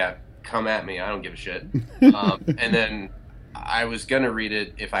 Yeah, come at me. I don't give a shit. And then I was going to read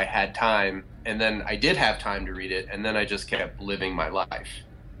it if I had time, and then I did have time to read it, and then I just kept living my life.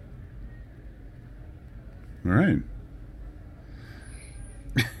 All right.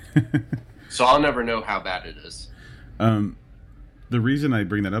 So I'll never know how bad it is. The reason I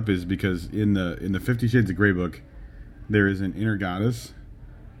bring that up is because in the 50 Shades of Grey book, there is an inner goddess,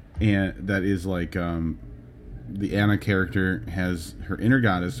 and that is like the Anna character has her inner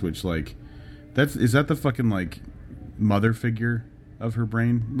goddess, which like is that the fucking like mother figure of her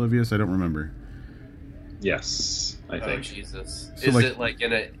brain, Livius? I don't remember. Yes, I think. Oh Jesus! So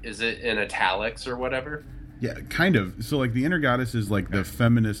is it in italics or whatever? Yeah, kind of. So like the inner goddess is like the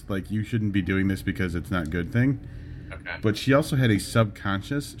feminist, like you shouldn't be doing this because it's not good thing. Okay. But she also had a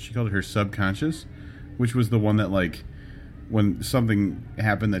subconscious. She called it her subconscious, which was the one that like when something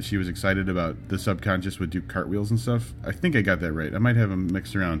happened that she was excited about, the subconscious would do cartwheels and stuff. I think I got that right. I might have them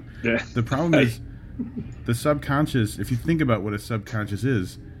mixed around. Yeah. The problem is the subconscious, if you think about what a subconscious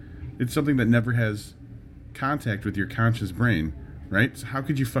is, it's something that never has contact with your conscious brain, right? So how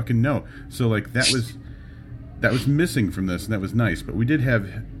could you fucking know? So like that was missing from this, and that was nice. But we did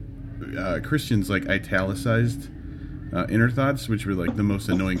have Christian's like italicized inner thoughts, which were like the most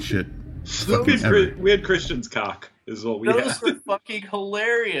annoying shit fucking ever. We had Christian's cock. Is what we had. Those were fucking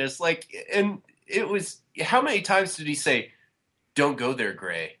hilarious. Like, and it was, how many times did he say, "Don't go there,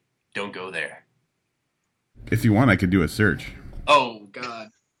 Gray. Don't go there"? If you want, I could do a search. Oh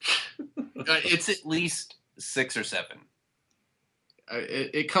God, it's at least 6 or 7.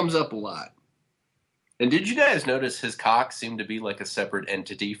 It comes up a lot. And did you guys notice his cock seemed to be like a separate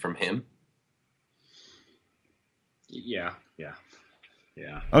entity from him? Yeah.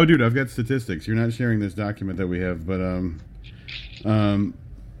 Oh, dude, I've got statistics. You're not sharing this document that we have, but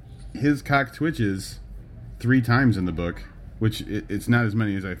his cock twitches 3 times in the book, which it's not as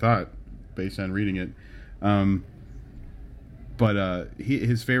many as I thought based on reading it. But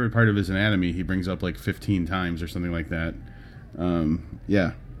his favorite part of his anatomy he brings up like 15 times or something like that.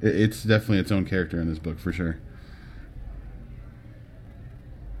 Yeah, it's definitely its own character in this book for sure.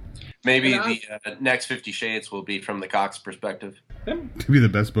 Maybe the next 50 Shades will be from the cock's perspective. Could be the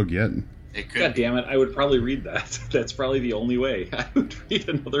best book yet. It could. God damn it! I would probably read that. That's probably the only way. I would read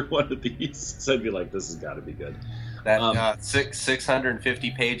another one of these. So I'd be like, "This has got to be good." That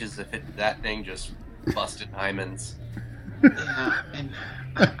 650 pages if that thing just busted hymens. Yeah, and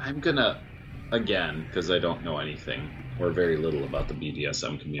I'm gonna again because I don't know anything or very little about the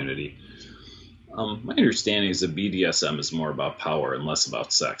BDSM community. My understanding is that BDSM is more about power and less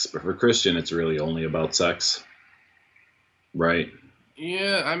about sex. But for Christian, it's really only about sex, right?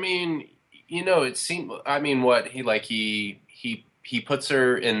 Yeah, I mean, it seemed. I mean, what he he puts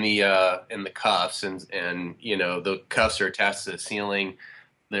her in the cuffs, and you know the cuffs are attached to the ceiling.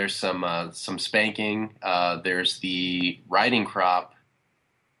 There's some spanking. There's the riding crop,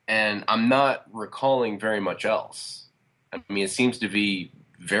 and I'm not recalling very much else. I mean, it seems to be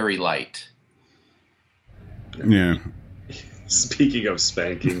very light. Yeah. Speaking of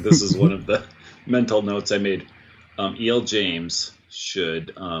spanking, this is one of the mental notes I made. E.L. James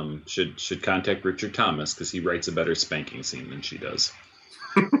should contact Richard Thomas because he writes a better spanking scene than she does.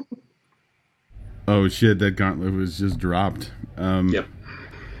 Oh shit! That gauntlet was just dropped. Yep.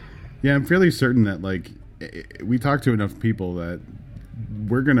 Yeah, I'm fairly certain that like we talk to enough people that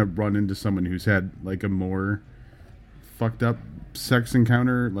we're gonna run into someone who's had like a more fucked up sex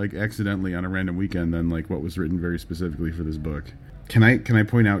encounter like accidentally on a random weekend than like what was written very specifically for this book. Can I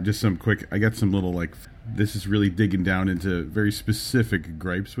point out just some quick? I got some little like this is really digging down into very specific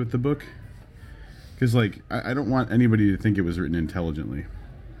gripes with the book because like I don't want anybody to think it was written intelligently.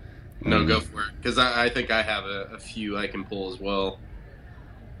 No, go for it because I think I have a few I can pull as well.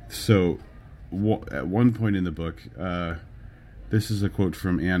 So, at one point in the book, this is a quote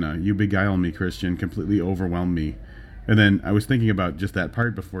from Anna. "You beguile me, Christian, completely overwhelm me." And then I was thinking about just that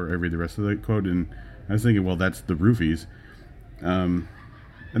part before I read the rest of the quote, and I was thinking, well, that's the roofies. And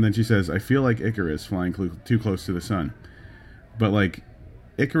then she says, "I feel like Icarus flying too close to the sun." But, like,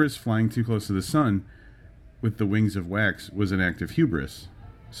 Icarus flying too close to the sun with the wings of wax was an act of hubris.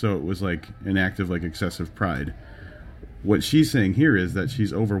 So it was, like, an act of, like, excessive pride. What she's saying here is that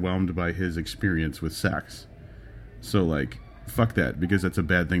she's overwhelmed by his experience with sex. So, like, fuck that, because that's a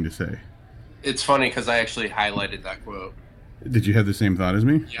bad thing to say. It's funny because I actually highlighted that quote. Did you have the same thought as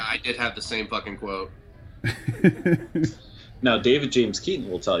me? Yeah, I did have the same fucking quote. Now, David James Keaton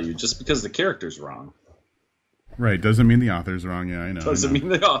will tell you, just because the character's wrong. Right, doesn't mean the author's wrong, yeah, I know. Doesn't mean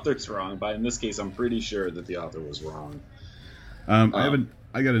the author's wrong, but in this case, I'm pretty sure that the author was wrong. I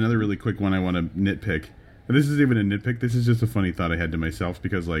got another really quick one I want to nitpick. And this isn't even a nitpick, this is just a funny thought I had to myself,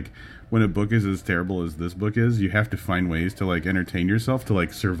 because, like, when a book is as terrible as this book is, you have to find ways to, like, entertain yourself, to,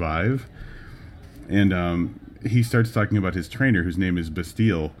 like, survive. And he starts talking about his trainer, whose name is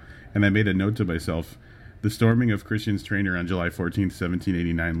Bastille, and I made a note to myself, the storming of Christian's trainer on July 14th,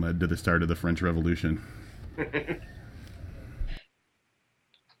 1789 led to the start of the French Revolution.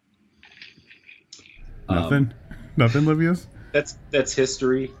 Nothing? Nothing, Livius? That's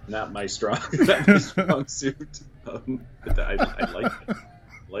history, not my strong suit. But I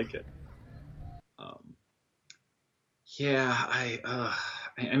like it.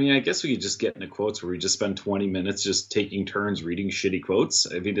 I mean, I guess we could just get into quotes where we just spend 20 minutes just taking turns reading shitty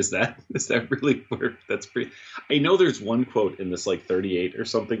quotes. I mean, is that really where that's pretty? I know there's one quote in this like 38 or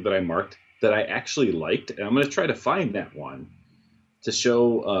something that I marked that I actually liked, and I'm going to try to find that one to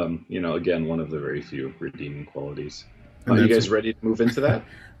show, again, one of the very few redeeming qualities. Are you guys ready to move into that?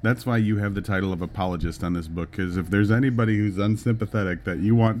 That's why you have the title of apologist on this book, because if there's anybody who's unsympathetic that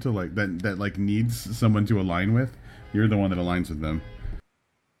you want to like that needs someone to align with, you're the one that aligns with them.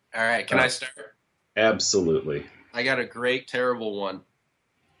 All right, can I start? Absolutely. I got a great, terrible one.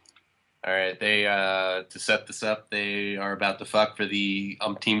 All right, they to set this up, they are about to fuck for the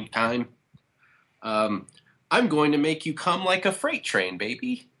umpteenth time. I'm going to make you come like a freight train,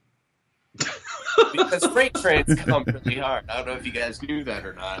 baby. Because freight trains come really hard. I don't know if you guys knew that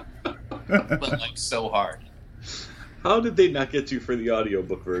or not, but like so hard. How did they not get you for the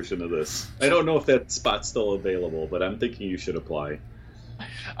audiobook version of this? I don't know if that spot's still available, but I'm thinking you should apply.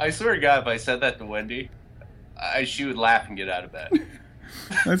 I swear to God, if I said that to Wendy, she would laugh and get out of bed.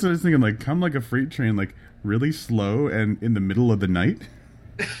 That's what I was thinking, like, come like a freight train, like, really slow and in the middle of the night?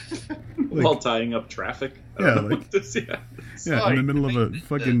 Like, while tying up traffic? Yeah, like, in the middle of a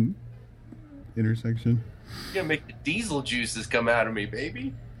fucking intersection. You're gonna make the diesel juices come out of me,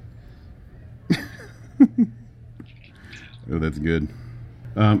 baby. Oh, that's good.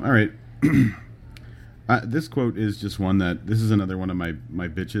 All right. This quote is just one that, this is another one of my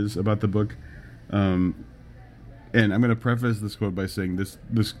bitches about the book. And I'm going to preface this quote by saying this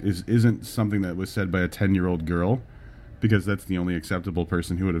isn't something that was said by a 10-year-old girl, because that's the only acceptable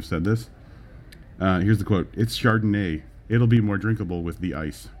person who would have said this. Here's the quote. "It's Chardonnay. It'll be more drinkable with the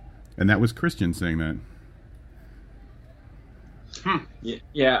ice." And that was Christian saying that.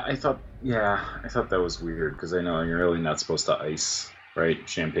 Yeah, I thought that was weird, because I know you're really not supposed to ice, right?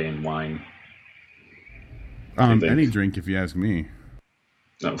 Champagne, wine. Any drink, if you ask me.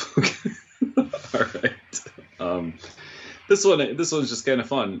 No. All right. This one's just kind of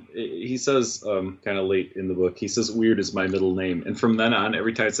fun. He says, kind of late in the book, he says, "Weird is my middle name." And from then on,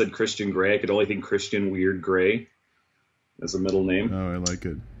 every time it said Christian Grey, I could only think Christian Weird Grey as a middle name. Oh, I like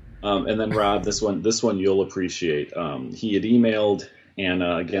it. And then Rob, this one you'll appreciate. He had emailed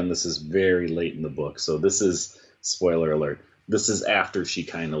Anna again. This is very late in the book, so this is spoiler alert. This is after she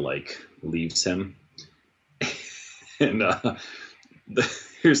kind of like leaves him, and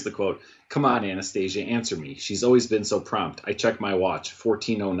here's the quote: "Come on, Anastasia, answer me. She's always been so prompt. I checked my watch,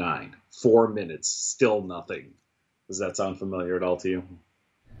 14:09, 4 minutes, still nothing." Does that sound familiar at all to you?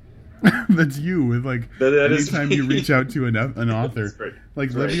 That's you with like anytime you reach out to an author. Right.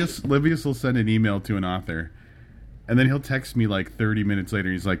 Like Livius will send an email to an author, and then he'll text me like 30 minutes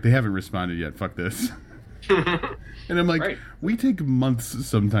later. He's like, "They haven't responded yet. Fuck this." And I'm like, We take months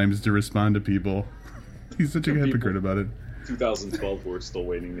sometimes to respond to people. He's such a hypocrite about it. 2012, we're still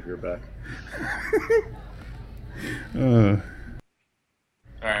waiting to hear back. All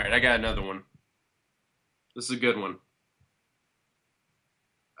right, I got another one. This is a good one.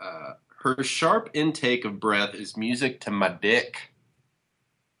 Her sharp intake of breath is music to my dick.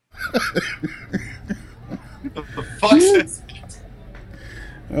 What the fuck's this?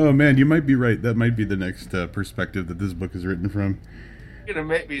 Oh man, you might be right. That might be the next perspective that this book is written from. You're gonna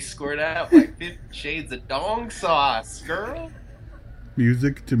make me squirt out like 50 shades of dong sauce, girl.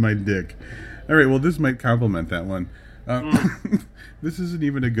 Music to my dick. All right, well, this might complement that one. This isn't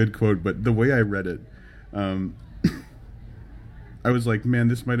even a good quote, but the way I read it, I was like, man,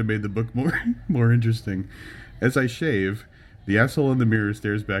 this might have made the book more interesting. As I shave, the asshole in the mirror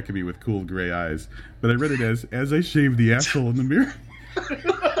stares back at me with cool gray eyes. But I read it as I shave the asshole in the mirror.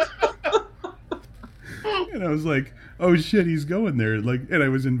 And I was like, oh shit, he's going there. Like, and I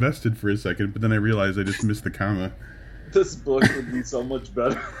was invested for a second, but then I realized I just missed the comma. This book would be so much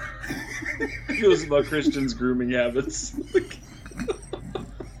better. It was about Christian's grooming habits.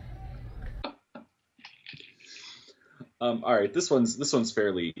 All right, this one's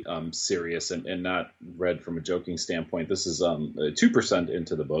fairly serious and not read from a joking standpoint. This is 2%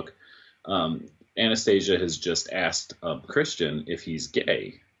 into the book. Anastasia has just asked Christian if he's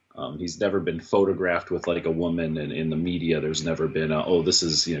gay. He's never been photographed with like a woman, and in the media, there's never been this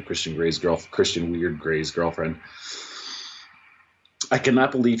is Christian Weird Gray's girlfriend. I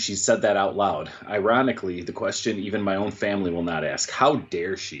cannot believe she said that out loud. Ironically, the question even my own family will not ask. How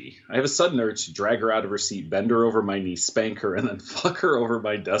dare she? I have a sudden urge to drag her out of her seat, bend her over my knee, spank her, and then fuck her over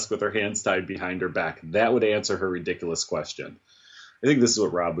my desk with her hands tied behind her back. That would answer her ridiculous question. I think this is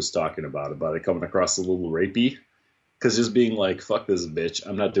what Rob was talking about it coming across a little rapey. Because just being like, fuck this bitch,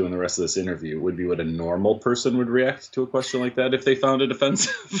 I'm not doing the rest of this interview, would be what a normal person would react to a question like that if they found it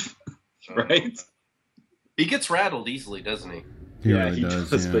offensive. Right? He gets rattled easily, doesn't he? He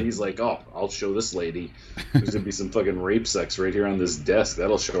does, but he's like, I'll show this lady. There's going to be some fucking rape sex right here on this desk.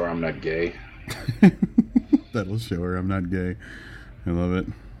 That'll show her I'm not gay. That'll show her I'm not gay. I love it.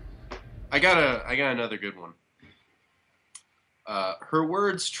 I got another good one. Her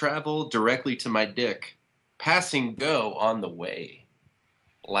words travel directly to my dick, passing go on the way.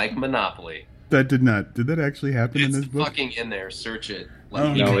 Like Monopoly. Did that actually happen in this book? It's fucking in there. Search it.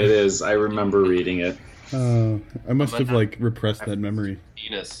 No, it is. I remember reading it. I must have repressed that memory.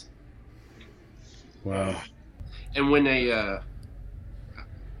 Penis. Wow. And when they,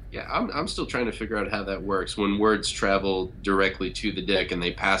 I'm still trying to figure out how that works. When words travel directly to the dick and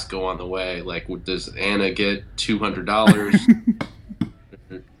they pass go on the way, like, does Anna get $200?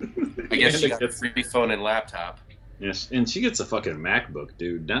 I guess she got a free phone and laptop. Yes, and she gets a fucking MacBook,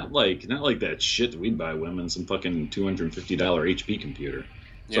 dude. Not like that shit that we'd buy women, some fucking $250 HP computer.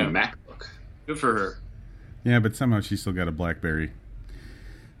 It's a MacBook. Good for her. Yeah, but somehow she still got a BlackBerry.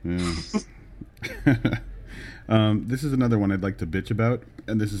 Yeah. This is another one I'd like to bitch about,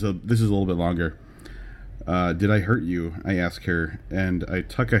 and this is a little bit longer. Did I hurt you? I ask her, and I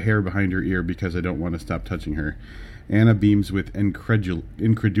tuck a hair behind her ear because I don't want to stop touching her. Anna beams with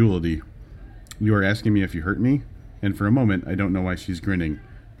incredulity. You are asking me if you hurt me? And for a moment, I don't know why she's grinning.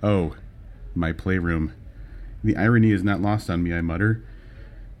 Oh, my playroom. The irony is not lost on me, I mutter.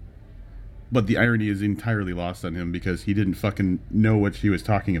 But the irony is entirely lost on him because he didn't fucking know what she was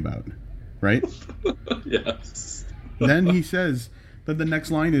talking about. Right? Yes. Then he says that the next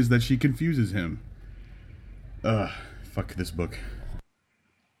line is that she confuses him. Fuck this book.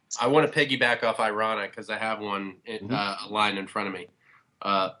 I want to piggyback off Ironic because I have one a line in front of me.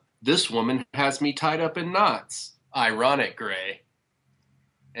 This woman has me tied up in knots. Ironic Gray.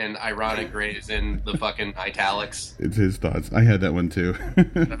 And Ironic Gray is in the fucking italics. It's his thoughts. I had that one too.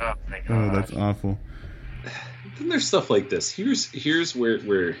 Oh my god. Oh, that's awful. Then there's stuff like this. Here's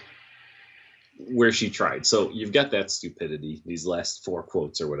where she tried. So you've got that stupidity, these last 4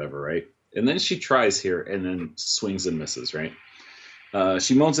 quotes or whatever, right? And then she tries here and then swings and misses, right?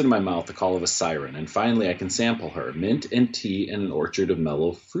 She moans into my mouth the call of a siren, and finally I can sample her, mint and tea in an orchard of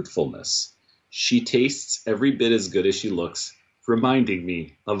mellow fruitfulness. She tastes every bit as good as she looks, reminding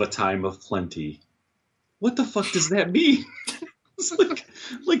me of a time of plenty. What the fuck does that mean? It's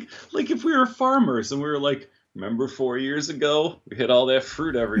like if we were farmers and we were like, remember 4 years ago? We had all that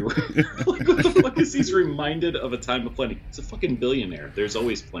fruit everywhere. Like, what the fuck is he's reminded of a time of plenty? He's a fucking billionaire. There's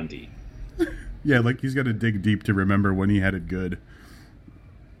always plenty. Yeah, like he's got to dig deep to remember when he had it good.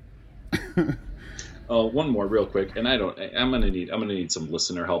 Oh, one more real quick, and I'm gonna need some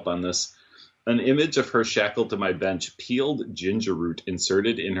listener help on this. An image of her shackled to my bench, peeled ginger root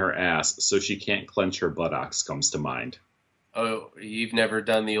inserted in her ass so she can't clench her buttocks comes to mind. Oh, you've never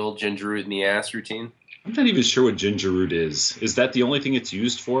done the old ginger root in the ass routine? I'm not even sure what ginger root is. Is that the only thing it's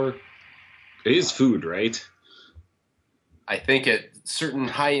used for? It is food, right? I think at certain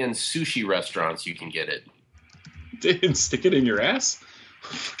high-end sushi restaurants you can get it. And stick it in your ass?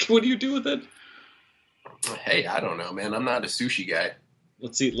 What do you do with it? Hey, I don't know, man. I'm not a sushi guy.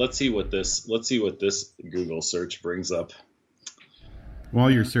 Let's see what this Google search brings up. While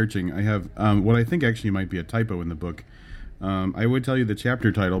you're searching, I have what I think actually might be a typo in the book. I would tell you the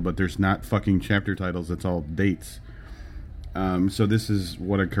chapter title, but there's not fucking chapter titles. It's all dates. So this is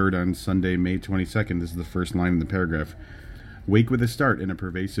what occurred on Sunday, May 22nd. This is the first line in the paragraph. Wake with a start and a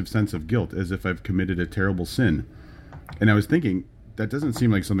pervasive sense of guilt, as if I've committed a terrible sin. And I was thinking, that doesn't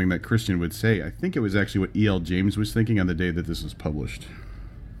seem like something that Christian would say. I think it was actually what E.L. James was thinking on the day that this was published.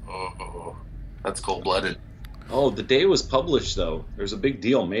 Oh, that's cold-blooded. Oh, the day it was published, though, there's a big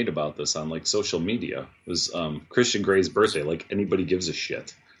deal made about this on like social media. It was Christian Gray's birthday. Like anybody gives a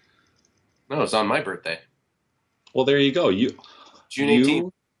shit. No, it's on my birthday. Well, there you go. June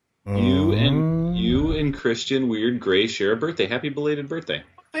 18th. You and Christian Weird Gray share a birthday. Happy belated birthday.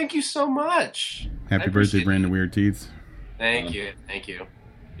 Thank you so much. Happy birthday, Brandon Weird Teeth. Thank you.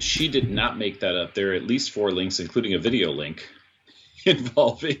 She did not make that up. There are at least 4 links, including a video link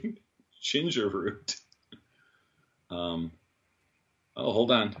involving ginger root.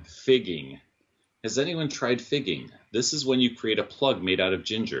 Hold on. Figging. Has anyone tried figging? This is when you create a plug made out of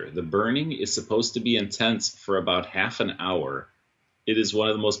ginger. The burning is supposed to be intense for about half an hour. It is one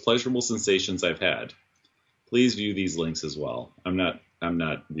of the most pleasurable sensations I've had. Please view these links as well. I'm not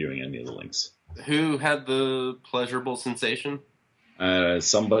viewing any of the links. Who had the pleasurable sensation?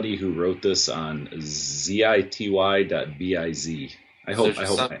 Somebody who wrote this on zity.biz. I hope.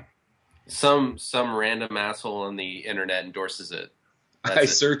 Some random asshole on the internet endorses it. I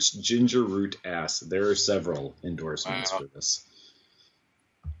searched ginger root ass. There are several endorsements for this.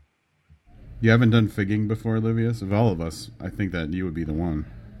 You haven't done figging before, Livius? Of all of us, I think that you would be the one.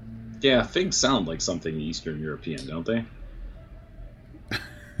 Yeah, figs sound like something Eastern European, don't they?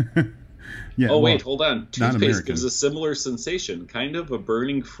 Yeah. Wait, hold on. Toothpaste gives a similar sensation, kind of a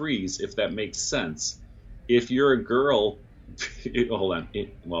burning freeze, if that makes sense. If you're a girl... hold on.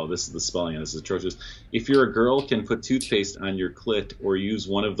 This is the spelling. This is atrocious. If you're a girl, can put toothpaste on your clit or use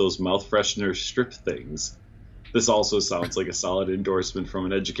one of those mouth freshener strip things. This also sounds like a solid endorsement from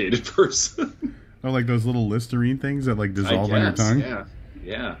an educated person. Oh, like those little Listerine things that like dissolve on your tongue?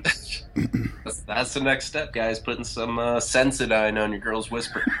 Yeah. That's the next step, guys. Putting some Sensodyne on your girl's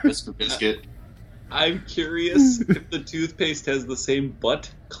whisper biscuit. I'm curious if the toothpaste has the same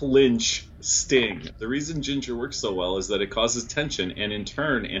butt clinch sting. The reason ginger works so well is that it causes tension and, in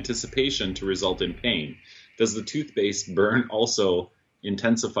turn, anticipation to result in pain. Does the toothpaste burn also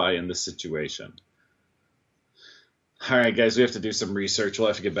intensify in this situation? All right, guys, we have to do some research. We'll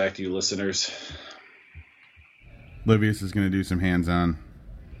have to get back to you, listeners. Livius is going to do some hands-on.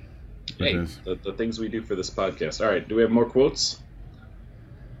 Hey, the things we do for this podcast. All right, do we have more quotes?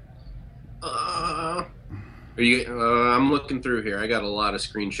 I'm looking through here. I got a lot of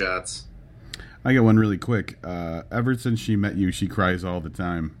screenshots. I got one really quick. Ever since she met you, she cries all the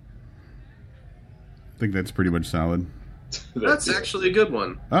time. I think that's pretty much solid. That's actually a good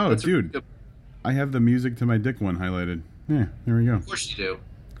one. Oh, that's dude. I have the music to my dick one highlighted. Yeah, there we go. Of course you do.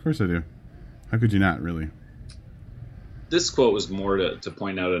 Of course I do. How could you not, really? This quote was more to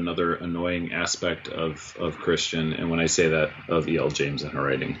point out another annoying aspect of Christian, and when I say that, of E.L. James in her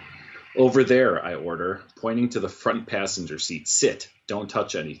writing. Over there, I order, pointing to the front passenger seat. Sit. Don't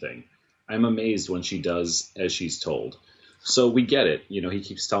touch anything. I'm amazed when she does as she's told. So we get it. You know, he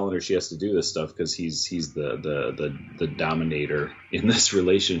keeps telling her she has to do this stuff because he's the dominator in this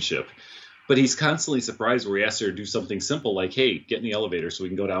relationship. But he's constantly surprised where he asks her to do something simple like, hey, get in the elevator so we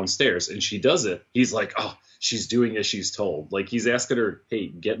can go downstairs. And she does it. He's like, oh, she's doing as she's told. Like, he's asking her, hey,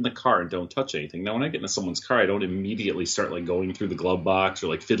 get in the car and don't touch anything. Now, when I get into someone's car, I don't immediately start, like, going through the glove box or,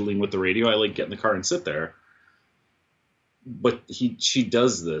 like, fiddling with the radio. I, like, get in the car and sit there. but she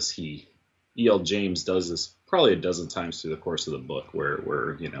does this. E.L. James does this probably a dozen times through the course of the book,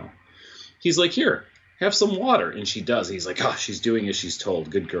 where he's like, here, have some water, and she does. He's like, oh, she's doing as she's told.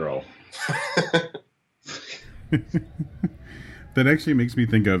 Good girl. That actually makes me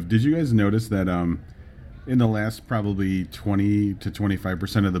think of, did you guys notice that in the last probably 20 to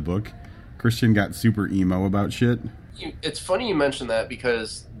 25% of the book, Christian got super emo about shit? It's funny you mention that,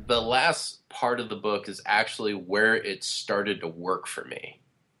 because the last part of the book is actually where it started to work for me.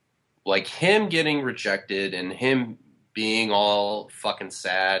 Like, him getting rejected and him being all fucking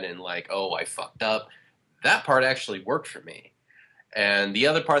sad and like, oh, I fucked up, that part actually worked for me. And the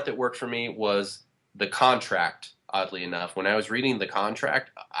other part that worked for me was the contract. Oddly enough, when I was reading the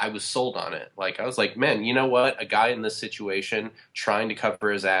contract, I was sold on it. Like, I was like, man, you know what? A guy in this situation trying to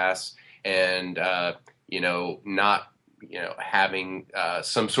cover his ass and, not, having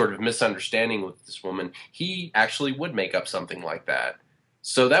some sort of misunderstanding with this woman, he actually would make up something like that.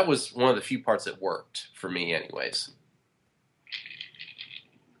 So that was one of the few parts that worked for me anyways.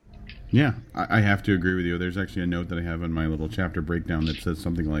 Yeah, I have to agree with you. There's actually a note that I have in my little chapter breakdown that says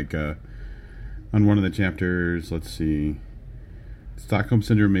something like, on one of the chapters, let's see, Stockholm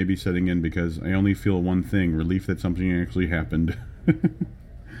Syndrome may be setting in because I only feel one thing, relief that something actually happened.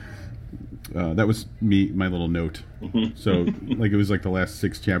 That was my little note. So, like, it was like the last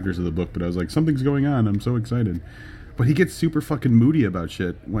 6 chapters of the book, but I was like, something's going on, I'm so excited. But he gets super fucking moody about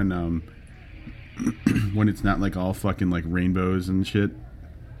shit when when it's not like all fucking like rainbows and shit.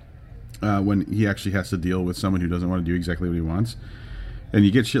 When he actually has to deal with someone who doesn't want to do exactly what he wants. And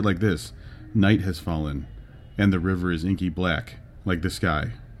you get shit like this. Night has fallen, and the river is inky black, like the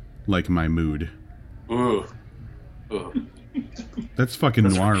sky, like my mood. Ooh. That's fucking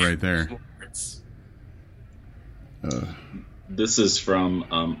noir right there. This is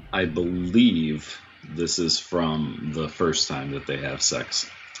from, I believe this is from the first time that they have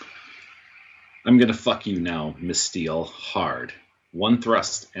sex. I'm gonna fuck you now, Miss Steele, hard. One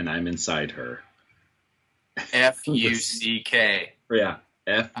thrust, and I'm inside her. F-U-C-K. Yeah.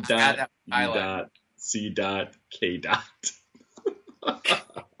 F dot U dot C dot K dot.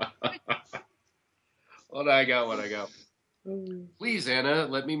 What I got. Please, Anna,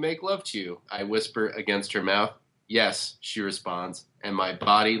 let me make love to you. I whisper against her mouth. Yes, she responds, and my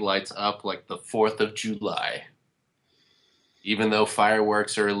body lights up like the 4th of July. Even though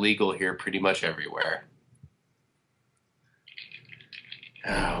fireworks are illegal here pretty much everywhere.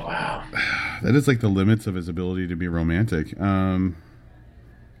 Oh, wow. That is like the limits of his ability to be romantic.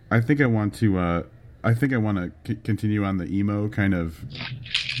 I think I want to continue on the emo kind of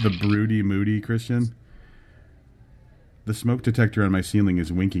the broody, moody Christian. The smoke detector on my ceiling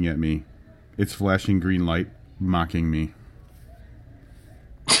is winking at me. It's flashing green light, mocking me.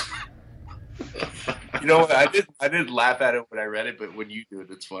 You know what? I didn't laugh at it when I read it, but when you do it,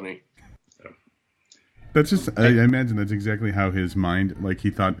 it's funny. That's just I imagine that's exactly how his mind, like,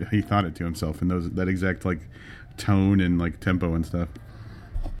 he thought it to himself in that exact like tone and like tempo and stuff.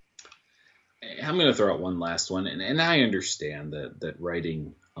 I'm going to throw out one last one, and I understand that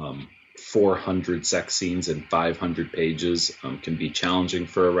writing 400 sex scenes in 500 pages can be challenging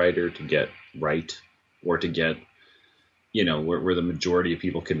for a writer to get right, or to get, where the majority of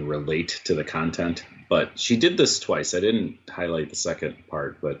people can relate to the content. But she did this twice. I didn't highlight the second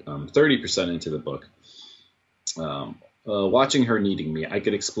part, but 30% into the book, watching her kneading me, I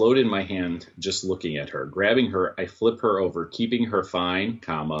could explode in my hand just looking at her. Grabbing her, I flip her over, keeping her fine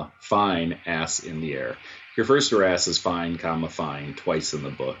ass in the air. He refers to her ass as fine, fine twice in the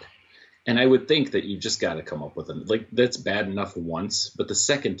book. And I would think that you've just got to come up with them. Like, that's bad enough once, but the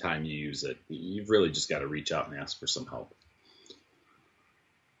second time you use it, you've really just got to reach out and ask for some help.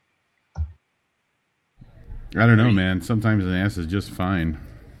 I don't know, man. Sometimes an ass is just fine.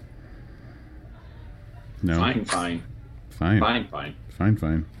 No. Fine.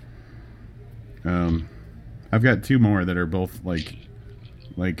 I've got 2 more that are both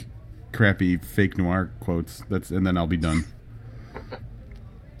like crappy fake noir quotes. And then I'll be done.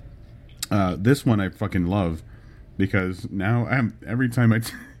 This one I fucking love because now I'm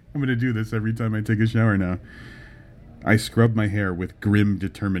gonna do this every time I take a shower now. I scrub my hair with grim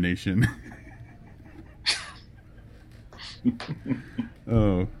determination.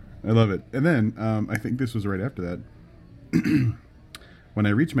 Oh, I love it. And then I think this was right after that. When I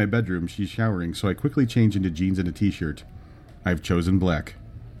reach my bedroom, she's showering, so I quickly change into jeans and a t-shirt. I've chosen black,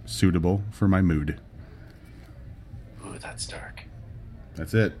 suitable for my mood. Ooh, that's dark.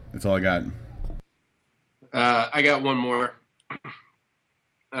 That's it. That's all I got. I got one more.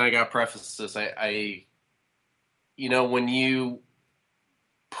 I got to preface this. When you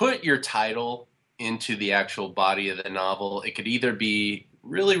put your title into the actual body of the novel. It could either be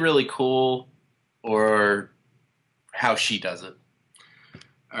really, really cool or how she does it.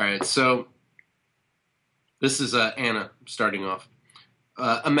 All right, so this is Anna starting off.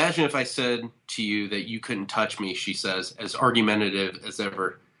 Imagine if I said to you that you couldn't touch me, she says, as argumentative as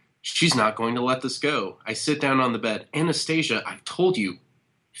ever. She's not going to let this go. I sit down on the bed. Anastasia, I've told you.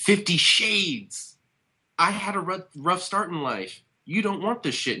 50 Shades. I had a rough start in life. You don't want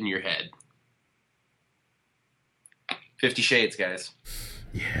this shit in your head. 50 Shades, guys.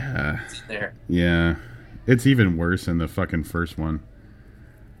 Yeah. It's in there. Yeah. It's even worse than the fucking first one.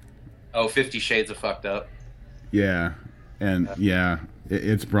 Oh, 50 Shades of fucked up. Yeah. And yeah,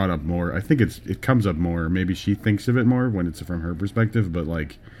 it's brought up more. I think it comes up more. Maybe she thinks of it more when it's from her perspective, but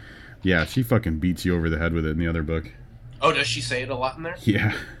like, yeah, she fucking beats you over the head with it in the other book. Oh, does she say it a lot in there?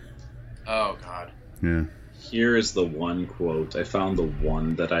 Yeah. Oh, God. Yeah. Here is the one quote. I found the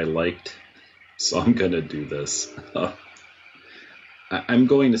one that I liked, so I'm going to do this. I'm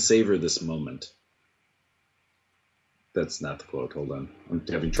going to savor this moment. That's not the quote. Hold on. I'm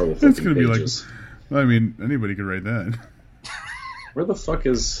having trouble flipping pages. That's going to be like, I mean, anybody could write that. Where the fuck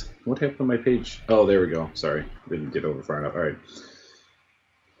is... What happened to my page? Oh, there we go. Sorry. Didn't get over far enough. All right.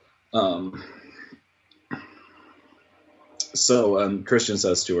 So Christian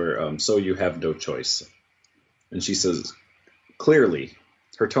says to her, so you have no choice. And she says, clearly.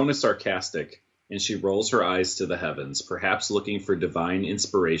 Her tone is sarcastic, and she rolls her eyes to the heavens, perhaps looking for divine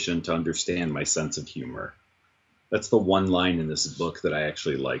inspiration to understand my sense of humor. That's the one line in this book that I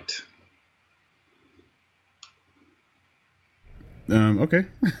actually liked. Okay.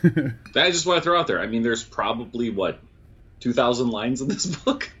 I just want to throw out there. I mean, there's probably, 2,000 lines in this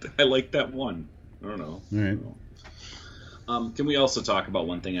book? I like that one. I don't know. All right. Can we also talk about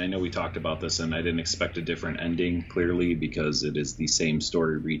one thing? I know we talked about this, and I didn't expect a different ending, clearly, because it is the same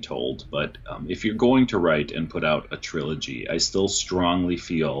story retold. But if you're going to write and put out a trilogy, I still strongly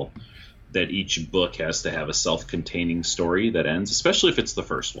feel that each book has to have a self-containing story that ends, especially if it's the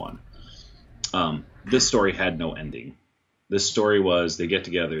first one. This story had no ending. This story was they get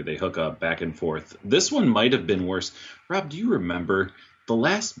together, they hook up, back and forth. This one might have been worse. Rob, do you remember? The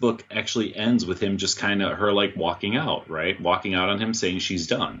last book actually ends with him just kind of, her like walking out, right? Walking out on him saying she's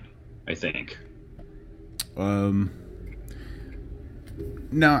done, I think. No,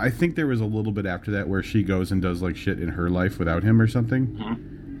 I think there was a little bit after that where she goes and does like shit in her life without him or something.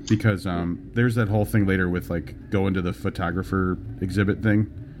 Mm-hmm. Because there's that whole thing later with like going to the photographer exhibit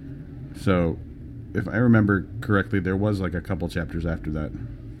thing. So if I remember correctly, there was like a couple chapters after that.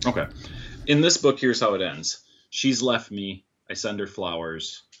 Okay. In this book, here's how it ends. She's left me. I send her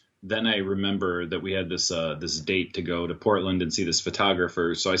flowers. Then I remember that we had this date to go to Portland and see this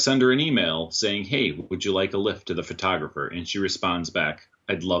photographer. So I send her an email saying, hey, would you like a lift to the photographer? And she responds back,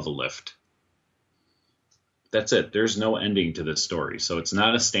 I'd love a lift. That's it. There's no ending to this story. So it's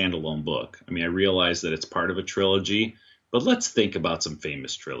not a standalone book. I mean, I realize that it's part of a trilogy, but let's think about some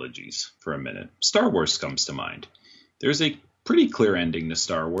famous trilogies for a minute. Star Wars comes to mind. There's a pretty clear ending to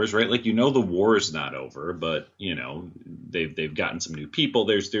Star Wars, right? Like, the war's not over, but, they've gotten some new people.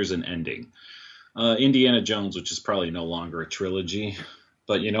 There's an ending. Indiana Jones, which is probably no longer a trilogy,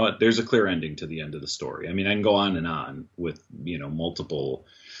 but you know what? There's a clear ending to the end of the story. I mean, I can go on and on with, multiple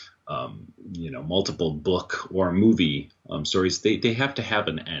book or movie stories. They have to have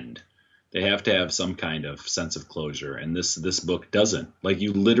an end. They have to have some kind of sense of closure, and this book doesn't. Like,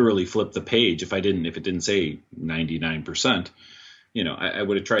 you literally flip the page. If it didn't say 99%, I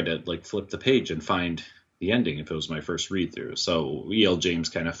would have tried to like flip the page and find the ending if it was my first read through. So E.L. James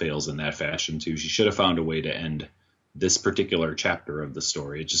kind of fails in that fashion too. She should have found a way to end this particular chapter of the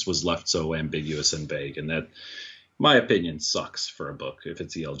story. It just was left so ambiguous and vague, and that, my opinion, sucks for a book if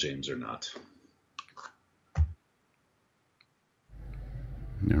it's E.L. James or not.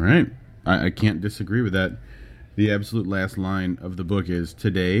 All right. I can't disagree with that. The absolute last line of the book is,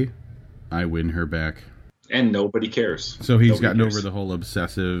 today, I win her back. And nobody cares. So he's gotten over the whole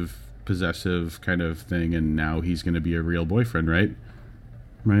obsessive, possessive kind of thing, and now he's going to be a real boyfriend, right?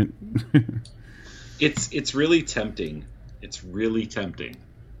 Right? It's really tempting. It's really tempting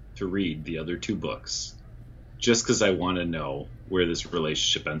to read the other two books just because I want to know where this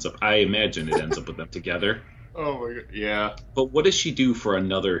relationship ends up. I imagine it ends up with them together. Oh my god, yeah. But what does she do for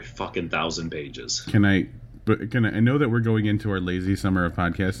another fucking 1,000 pages? I know that we're going into our lazy summer of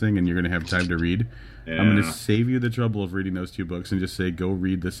podcasting and you're going to have time to read. Yeah. I'm going to save you the trouble of reading those two books and just say, go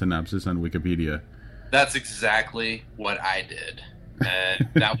read the synopsis on Wikipedia. That's exactly what I did. And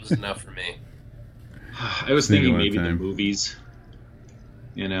that was enough for me. I was thinking maybe the movies.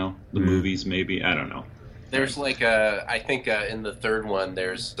 The movies maybe. I don't know. There's like I think in the third one,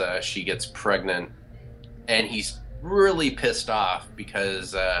 there's she gets pregnant, and he's really pissed off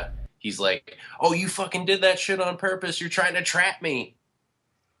because he's like, "Oh, you fucking did that shit on purpose. You're trying to trap me."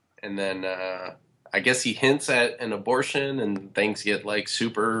 And then I guess he hints at an abortion, and things get like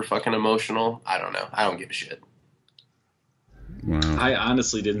super fucking emotional. I don't know. I don't give a shit. Wow. I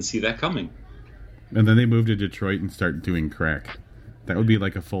honestly didn't see that coming. And then they move to Detroit and start doing crack. That would be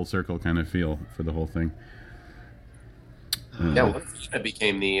like a full circle kind of feel for the whole thing. Yeah, well, I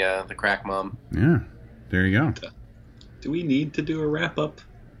became the crack mom. Yeah, there you go. Do we need to do a wrap up?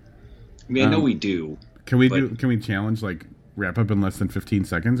 I mean, I know we do. Can we challenge like wrap up in less than 15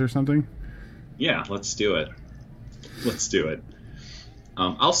 seconds or something? Yeah, let's do it. Let's do it.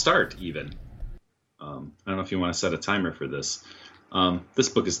 I'll start even. I don't know if you want to set a timer for this. This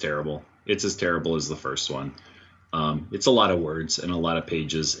book is terrible. It's as terrible as the first one. It's a lot of words and a lot of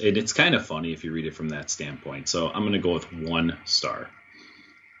pages, and it's kind of funny if you read it from that standpoint. So I'm going to go with 1 star.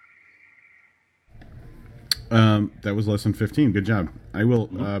 That was less than 15. Good job. I will.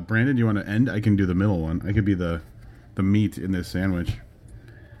 Brandon, do you want to end? I can do the middle one. I could be the meat in this sandwich.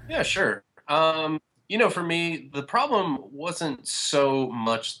 Yeah, sure. For me, the problem wasn't so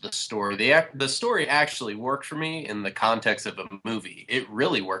much the story. The story actually worked for me in the context of a movie. It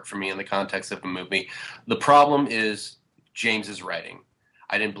really worked for me in the context of a movie. The problem is James's writing.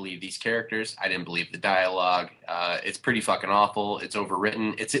 I didn't believe these characters. I didn't believe the dialogue. It's pretty fucking awful. It's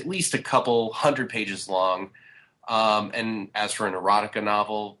overwritten. It's at least a couple 100 pages long. And as for an erotica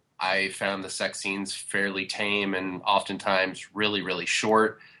novel, I found the sex scenes fairly tame and oftentimes really, really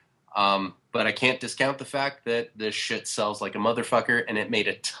short. But I can't discount the fact that this shit sells like a motherfucker, and it made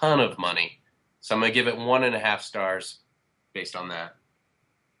a ton of money. So I'm going to give it 1.5 stars based on that.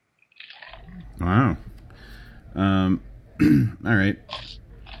 Wow. All right.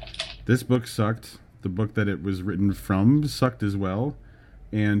 This book sucked. The book that it was written from sucked as well.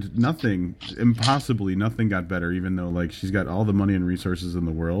 And impossibly nothing got better, even though like she's got all the money and resources in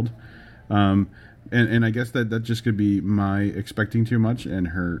the world. And I guess that just could be my expecting too much, and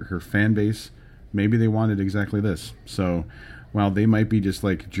her fan base, maybe they wanted exactly this. So while they might be just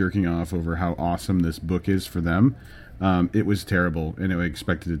like jerking off over how awesome this book is for them, it was terrible, and I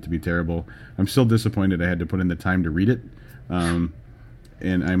expected it to be terrible. I'm still disappointed I had to put in the time to read it, and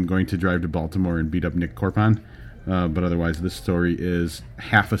I'm going to drive to Baltimore and beat up Nick Corpon. But otherwise, this story is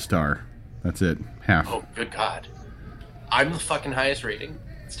 0.5 star. That's it. Half. Oh, good God. I'm the fucking highest rating.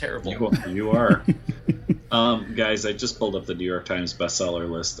 It's terrible. You are. Guys, I just pulled up the New York Times bestseller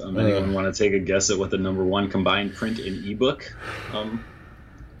list. Anyone want to take a guess at what the number 1 combined print and ebook?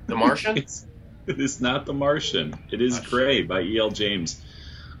 The Martian? It is not The Martian. It is Gray by E.L. James.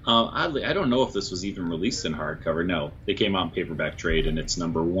 Oddly, I don't know if this was even released in hardcover. No, it came out in paperback trade, and it's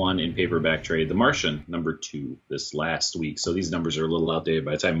number 1 in paperback trade. The Martian, number 2 this last week. So these numbers are a little outdated.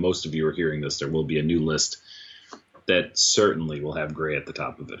 By the time most of you are hearing this, there will be a new list that certainly will have Gray at the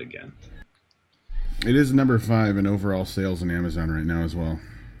top of it again. It is number 5 in overall sales on Amazon right now as well.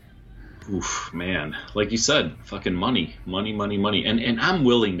 Oof, man. Like you said, fucking money. And I'm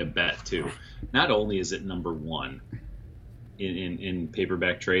willing to bet, too. Not only is it number 1 in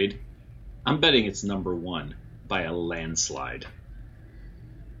paperback trade, I'm betting it's number 1 by a landslide.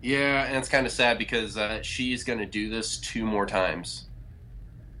 Yeah, and it's kind of sad because she's going to do this 2 more times.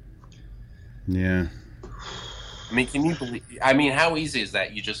 Yeah. I mean, can you believe? I mean, how easy is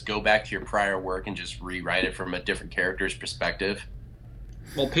that? You just go back to your prior work and just rewrite it from a different character's perspective.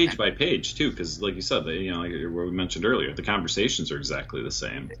 Well, page by page too, because like you said, like what we mentioned earlier, the conversations are exactly the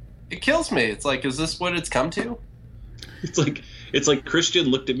same. It kills me. It's like, is this what it's come to? It's like Christian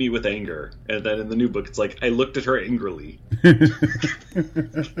looked at me with anger, and then in the new book, it's like I looked at her angrily.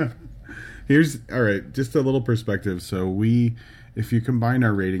 All right, just a little perspective. So if you combine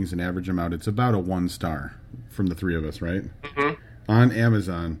our ratings and average them out, it's about a 1 star from the 3 of us, right? Mm-hmm. On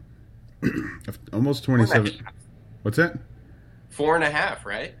Amazon, almost 27. What's that? 4.5,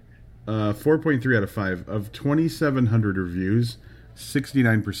 right? 4.3 out of 5. Of 2,700 reviews,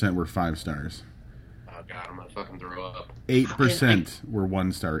 69% were 5 stars. Oh, God, I'm going to fucking throw up. 8% were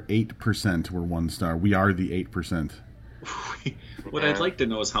 1 star. 8% were 1 star. We are the 8%. What I'd like to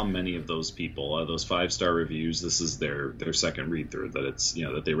know is how many of those people, those 5-star reviews, this is their second read through, that it's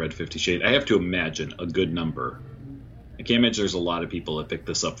that they read 50 Shades. I have to imagine a good number. I can't imagine there's a lot of people that picked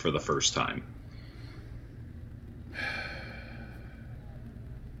this up for the first time.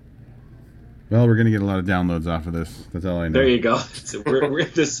 Well, we're gonna get a lot of downloads off of this. That's all I know. There you go. So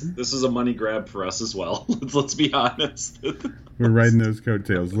this is a money grab for us as well. Let's be honest. We're riding those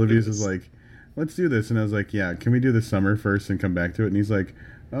coattails. Livius is like, let's do this. And I was like, yeah, can we do the summer first and come back to it? And he's like,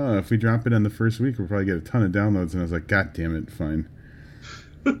 oh, if we drop it in the first week, we'll probably get a ton of downloads. And I was like, God damn it, fine.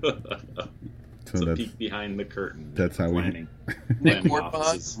 So a peek behind the curtain. That's how planning. Nick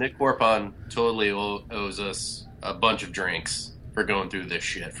Warpon totally owes us a bunch of drinks for going through this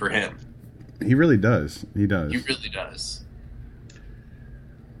shit for him. He really does. He does. He really does.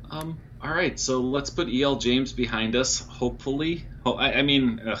 All right, so let's put E.L. James behind us, hopefully. I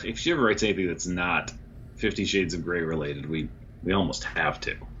mean, if she ever writes anything that's not 50 Shades of Grey related, we almost have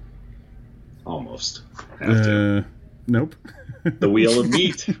to. Almost have to. Nope. The Wheel of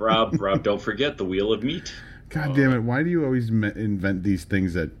Meat, Rob, don't forget the Wheel of Meat. God damn it! Why do you always invent these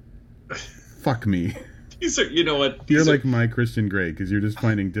things that fuck me? These are, you know what? You're like my Christian Grey because you're just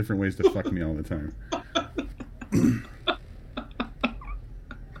finding different ways to fuck me all the time.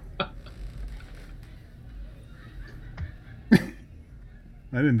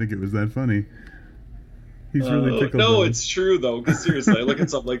 I didn't think it was that funny. He's really tickled. No, it's true though. Because seriously, I look at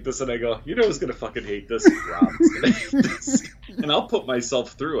something like this and I go, "You know who's gonna fucking hate this? Rob's gonna hate this," and I'll put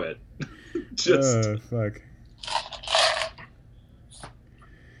myself through it. Fuck.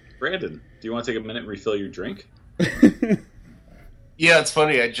 Brandon, do you want to take a minute and refill your drink? Yeah, it's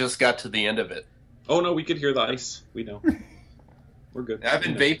funny. I just got to the end of it. Oh no, we could hear the ice. We know. We're good. I've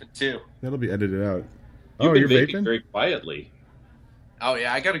been vaping too. That'll be edited out. You're vaping very quietly. Oh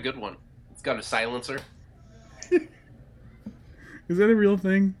yeah, I got a good one. It's got a silencer. Is that a real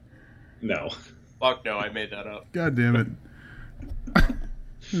thing? No. Fuck no, I made that up. God damn it.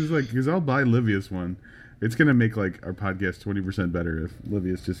 It's like, because I'll buy Livius one. It's going to make like our podcast 20% better if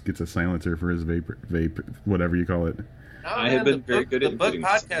Livius just gets a silencer for his vape, whatever you call it. Oh, I have been very good at the Book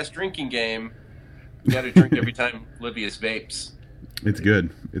Podcast drinking game. You got to drink every time Livius vapes. It's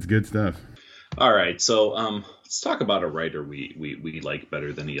good. It's good stuff. All right, so let's talk about a writer we like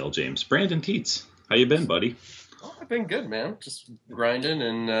better than E.L. James. Brandon Teets. How you been, buddy? Oh, I've been good, man. Just grinding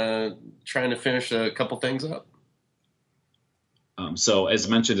and trying to finish a couple things up. So, as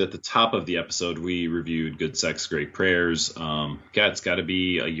mentioned at the top of the episode, we reviewed Good Sex, Great Prayers. It's got to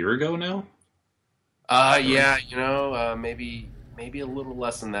be a year ago now? Yeah, maybe a little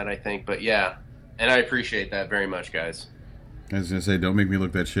less than that, I think. But yeah, and I appreciate that very much, guys. I was going to say, don't make me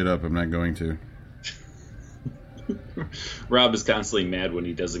look that shit up. I'm not going to. Rob is constantly mad when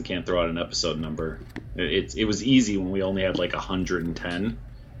he can't throw out an episode number. It was easy when we only had like 110.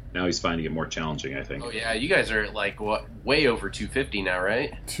 Now he's finding it more challenging, I think. Oh yeah, you guys are like way over 250 now,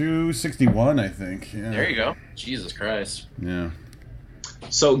 right? 261, I think. Yeah. There you go. Jesus Christ. Yeah.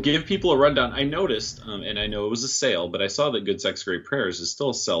 So give people a rundown. I noticed, and I know it was a sale, but I saw that Good Sex, Great Prayers is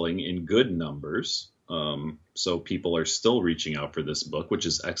still selling in good numbers. So people are still reaching out for this book, which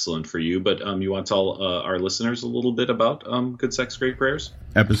is excellent for you. But you want to tell our listeners a little bit about Good Sex, Great Prayers?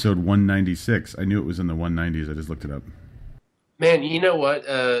 Episode 196. I knew it was in the 190s. I just looked it up. Man, you know what?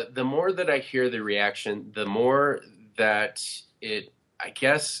 The more that I hear the reaction, the more that I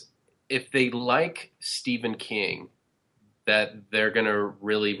guess, if they like Stephen King, that they're going to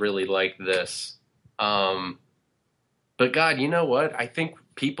really, really like this. But God, you know what? I think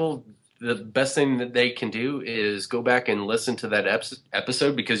the best thing that they can do is go back and listen to that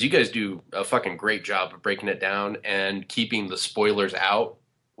episode, because you guys do a fucking great job of breaking it down and keeping the spoilers out,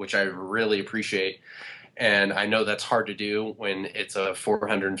 which I really appreciate. And I know that's hard to do when it's a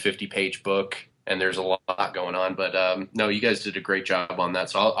 450-page book and there's a lot going on. But no, you guys did a great job on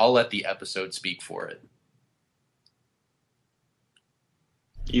that. So I'll let the episode speak for it.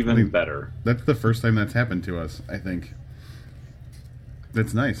 Even better. That's the first time that's happened to us, I think.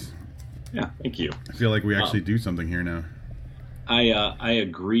 That's nice. Yeah, thank you. I feel like we actually do something here now. I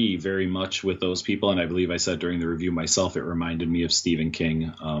agree very much with those people, and I believe I said during the review myself, it reminded me of Stephen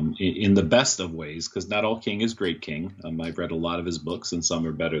King in the best of ways, because not all King is great King. I've read a lot of his books, and some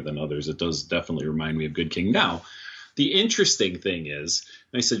are better than others. It does definitely remind me of good King. Now, the interesting thing is,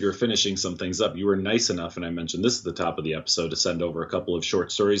 I said you were finishing some things up. You were nice enough, and I mentioned this at the top of the episode, to send over a couple of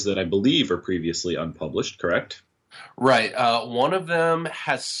short stories that I believe are previously unpublished, correct? Right. One of them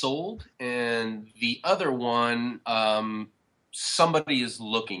has sold, and the other one somebody is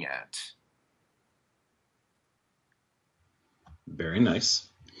looking at. Very nice.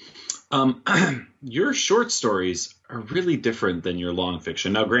 Your short stories are really different than your long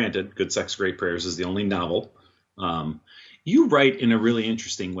fiction. Now, granted, Good Sex, Great Prayers is the only novel. You write in a really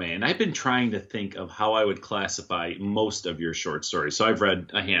interesting way, and I've been trying to think of how I would classify most of your short stories. So I've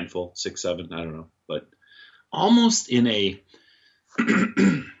read a handful, 6, 7, I don't know, but almost in a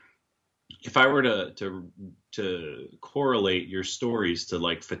if I were to correlate your stories to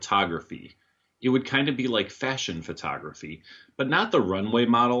like photography, it would kind of be like fashion photography, but not the runway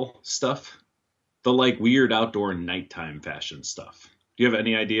model stuff, the like weird outdoor nighttime fashion stuff. Do you have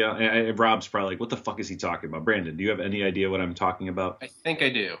any idea? Rob's probably like, what the fuck is he talking about? Brandon, do you have any idea what I'm talking about? I think I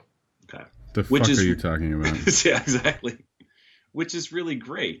do. Okay. The fuck are you talking about? Yeah, exactly. Which is really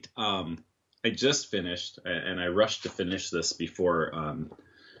great. I just finished, and I rushed to finish this before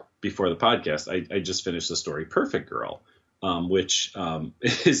the podcast. I just finished the story Perfect Girl, which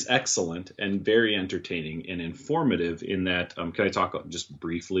is excellent and very entertaining and informative in that. Can I talk just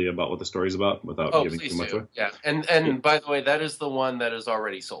briefly about what the story's about without giving too much away? Yeah, and by the way, that is the one that is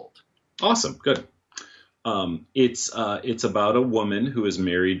already sold. Awesome, good. It's about a woman who is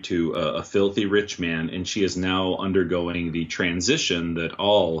married to a filthy rich man, and she is now undergoing the transition that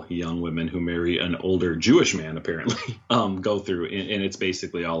all young women who marry an older Jewish man apparently go through, and it's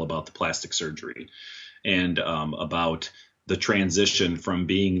basically all about the plastic surgery and about the transition from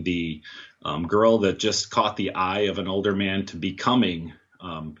being the girl that just caught the eye of an older man to becoming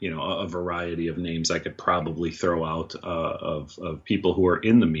a variety of names I could probably throw out of people who are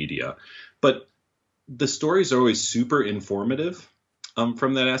in the media, but the stories are always super informative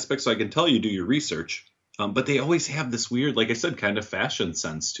from that aspect, so I can tell you do your research. But they always have this weird, like I said, kind of fashion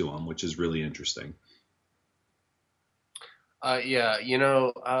sense to them, which is really interesting.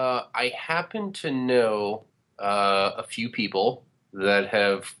 I happen to know a few people that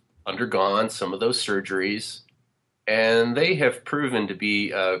have undergone some of those surgeries, and they have proven to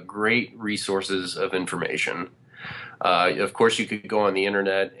be great resources of information. Of course, you could go on the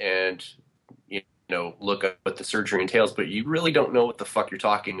internet and look up what the surgery entails, but you really don't know what the fuck you're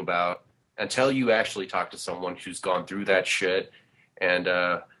talking about until you actually talk to someone who's gone through that shit. And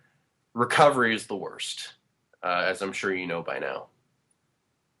recovery is the worst, as I'm sure you know by now.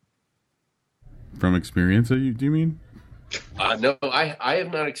 From experience, do you mean? No, I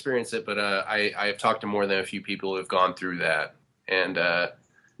have not experienced it, but I have talked to more than a few people who have gone through that, and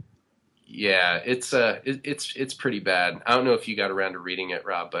it's pretty bad. I don't know if you got around to reading it,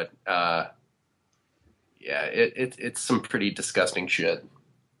 Rob, but it's some pretty disgusting shit.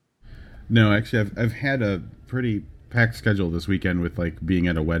 No, actually, I've had a pretty packed schedule this weekend with like being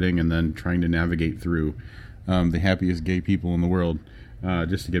at a wedding and then trying to navigate through the happiest gay people in the world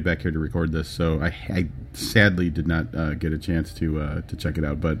just to get back here to record this. So I sadly did not get a chance to check it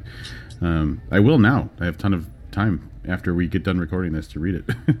out, but I will now. I have a ton of time after we get done recording this to read it.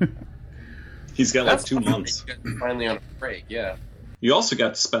 He's got like 2 months. Finally on a break, yeah. You also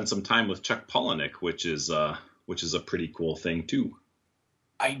got to spend some time with Chuck Palahniuk, which is a pretty cool thing too.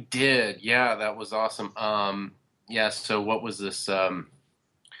 I did, yeah, that was awesome. So what was this?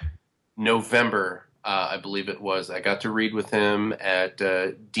 November, I believe it was. I got to read with him at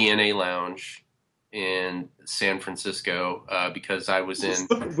DNA Lounge in San Francisco because I was in,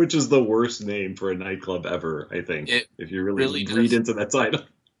 which is the worst name for a nightclub ever. I think if you really read into that title,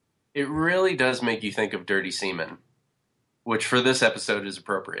 it really does make you think of Dirty Seaman, which for this episode is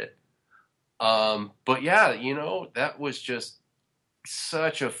appropriate. But yeah, that was just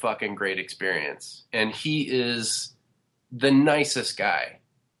such a fucking great experience. And he is the nicest guy.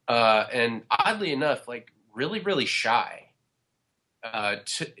 And oddly enough, like really, really shy.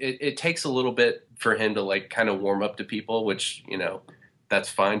 It takes a little bit for him to like kind of warm up to people, which, that's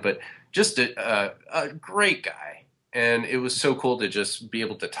fine. But just a great guy. And it was so cool to just be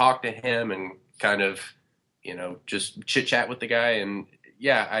able to talk to him and kind of, just chit chat with the guy, and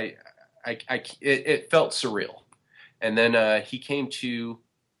yeah, it felt surreal. And then he came to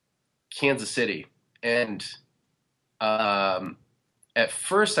Kansas City, and at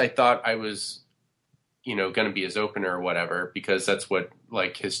first I thought I was, going to be his opener or whatever, because that's what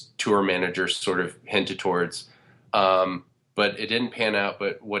like his tour manager sort of hinted towards. But it didn't pan out.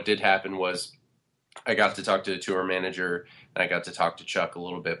 But what did happen was I got to talk to the tour manager, and I got to talk to Chuck a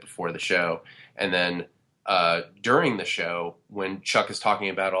little bit before the show, and then during the show, when Chuck is talking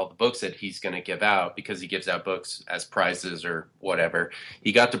about all the books that he's going to give out, because he gives out books as prizes or whatever,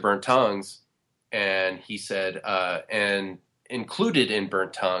 he got to Burnt Tongues, and he said, and included in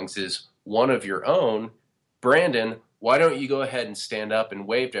Burnt Tongues is one of your own, Brandon. Why don't you go ahead and stand up and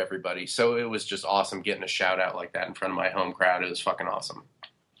wave to everybody? So it was just awesome getting a shout out like that in front of my home crowd. It was fucking awesome.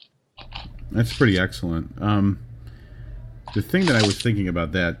 That's pretty excellent. The thing that I was thinking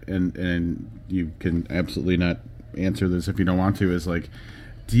about that, and you can absolutely not answer this if you don't want to, is like,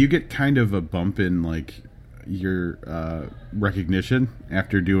 do you get kind of a bump in like your recognition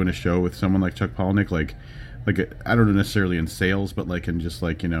after doing a show with someone like Chuck Palahniuk? Like I don't know necessarily in sales, but like in just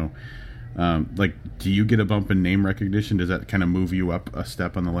like like do you get a bump in name recognition? Does that kind of move you up a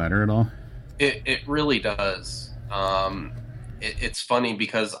step on the ladder at all? It really does. It's funny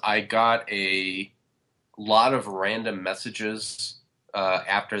because I got a lot of random messages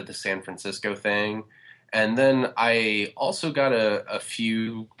after the San Francisco thing And then I also got a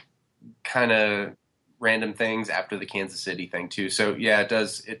few kind of random things after the Kansas City thing too. So yeah, it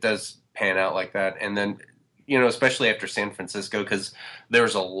does pan out like that. And then, especially after San Francisco, because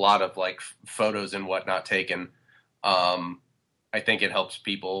there's a lot of like photos and whatnot taken. I think it helps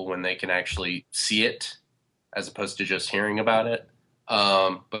people when they can actually see it as opposed to just hearing about it.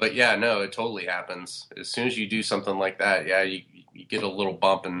 But yeah, no, it totally happens. As soon as you do something like that, yeah, you get a little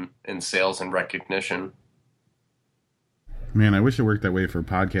bump in sales and recognition. Man, I wish it worked that way for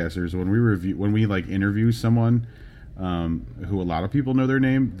podcasters. When we like interview someone who a lot of people know their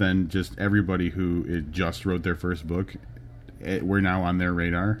name, then just everybody who just wrote their first book, we're now on their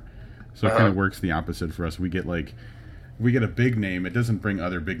radar. So it kind of works the opposite for us. We get a big name. It doesn't bring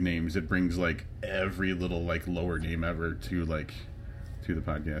other big names. It brings like every little like lower name ever to the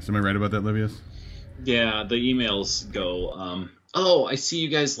podcast. Am I right about that, Livius? Yeah, the emails go, oh, I see you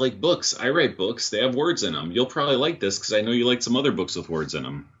guys like books. I write books. They have words in them. You'll probably like this because I know you like some other books with words in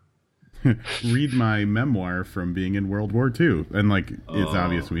them. Read my memoir from being in World War II. And it's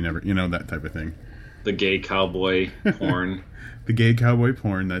obvious we never, that type of thing. The gay cowboy porn. The gay cowboy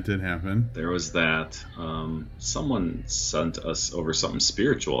porn, that did happen. There was that. Someone sent us over something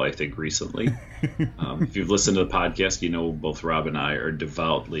spiritual, I think, recently. If you've listened to the podcast, both Rob and I are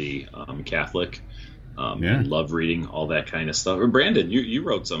devoutly Catholic. And love reading all that kind of stuff. Or Brandon, you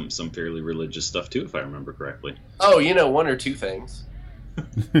wrote some fairly religious stuff too, if I remember correctly. Oh, one or two things.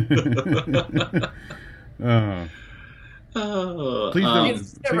 Please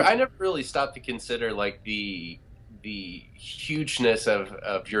don't. I never really stopped to consider like the hugeness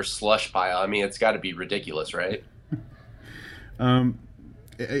of your slush pile. I mean, it's got to be ridiculous, right?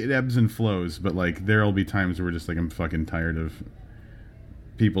 It ebbs and flows, but like there'll be times where just like I'm fucking tired of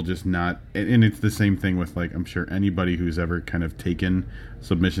people just not, and it's the same thing with like I'm sure anybody who's ever kind of taken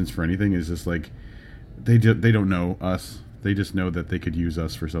submissions for anything is just like they don't know us. They just know that they could use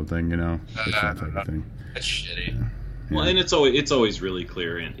us for something, It's that type of thing. That's shitty. Yeah. Well, and it's always really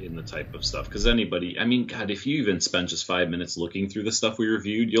clear in the type of stuff, because anybody, I mean, God, if you even spend just 5 minutes looking through the stuff we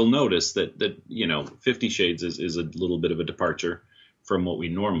reviewed, you'll notice that 50 Shades is a little bit of a departure from what we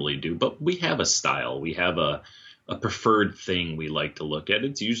normally do, but we have a style, we have a preferred thing we like to look at.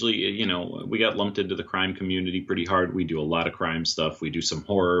 It's usually, we got lumped into the crime community pretty hard. We do a lot of crime stuff. We do some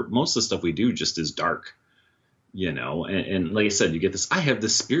horror. Most of the stuff we do just is dark. And like I said, you get this, I have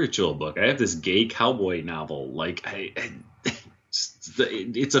this spiritual book. I have this gay cowboy novel. Like,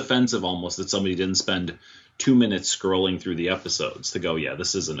 it's offensive almost that somebody didn't spend 2 minutes scrolling through the episodes to go, yeah,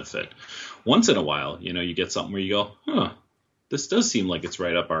 this isn't a fit. Once in a while, you get something where you go, huh, this does seem like it's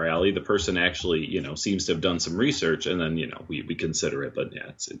right up our alley. The person actually, seems to have done some research, and then, we consider it. But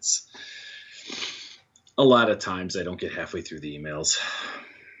yeah, it's a lot of times I don't get halfway through the emails.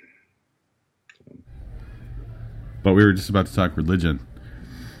 But we were just about to talk religion.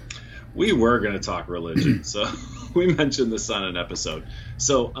 We were going to talk religion, so we mentioned this on an episode.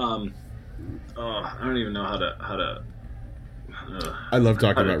 So, I don't even know how to. I love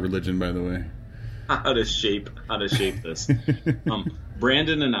talking about religion, by the way. How to shape this.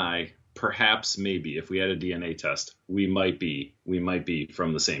 Brandon and I, perhaps, maybe, if we had a DNA test, we might be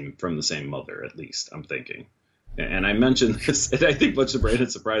from the same mother, at least. I'm thinking. And I mentioned this, and I think much to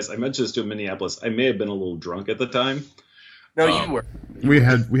Brandon's surprise, I mentioned this to him in Minneapolis. I may have been a little drunk at the time. No, you were. We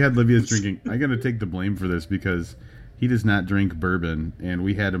had Livius drinking. I'm going to take the blame for this because he does not drink bourbon, and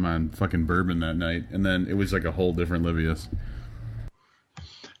we had him on fucking bourbon that night, and then it was like a whole different Livius.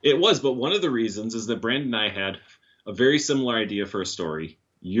 It was, but one of the reasons is that Brandon and I had a very similar idea for a story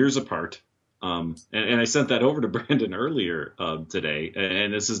years apart. And I sent that over to Brandon earlier today.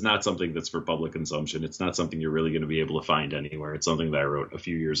 And this is not something that's for public consumption. It's not something you're really going to be able to find anywhere. It's something that I wrote a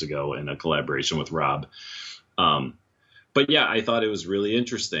few years ago in a collaboration with Rob. But yeah, I thought it was really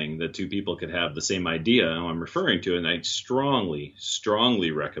interesting that two people could have the same idea I'm referring to. And I strongly,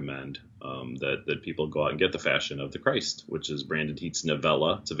 strongly recommend that people go out and get The Fashion of the Christ, which is Brandon Heat's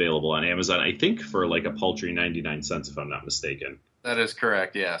novella. It's available on Amazon, I think, for like a paltry 99 cents, if I'm not mistaken. That is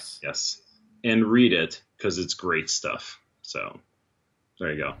correct, yes. Yes. And read it because it's great stuff. So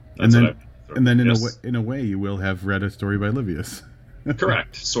there you go. That's and then in a way, you will have read a story by Livius.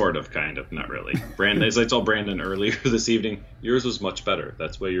 Correct. Sort of, kind of, not really. Brandon, as I told Brandon earlier this evening, yours was much better.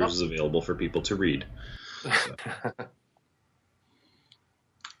 That's why yours is available for people to read.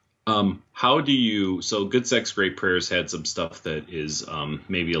 So Good Sex, Great Prayers had some stuff that is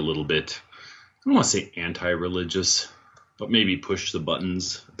maybe a little bit, I don't want to say anti-religious, but maybe pushes the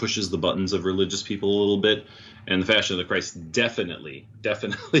buttons of religious people a little bit. And The Fashion of the Christ definitely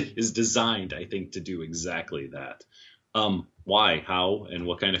is designed, I think, to do exactly that. Why, how, and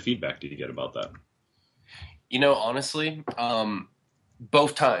what kind of feedback do you get about that? Honestly,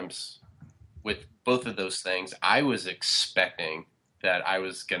 both times with both of those things, I was expecting that I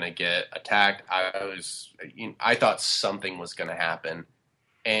was going to get attacked. I thought something was going to happen.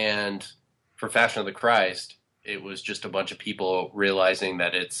 And for Fashion of the Christ, it was just a bunch of people realizing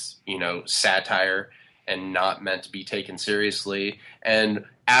that it's, satire and not meant to be taken seriously. And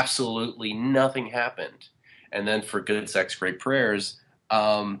absolutely nothing happened. And then for Good Sex, Great Prayers,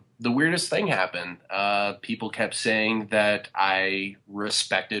 the weirdest thing happened. People kept saying that I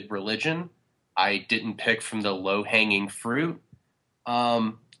respected religion. I didn't pick from the low-hanging fruit.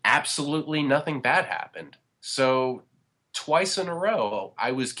 Absolutely nothing bad happened. So twice in a row,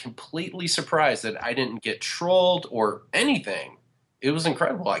 I was completely surprised that I didn't get trolled or anything. It was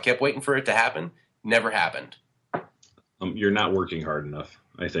incredible. I kept waiting for it to happen. Never happened. You're not working hard enough,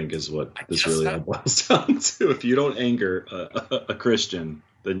 I think, is what this really all boils down to. If you don't anger a Christian,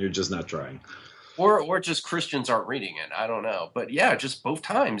 then you're just not trying. Or just Christians aren't reading it. I don't know. But yeah, just both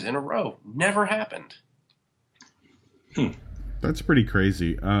times in a row. Never happened. That's pretty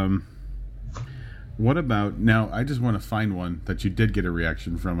crazy. What about now? I just want to find one that you did get a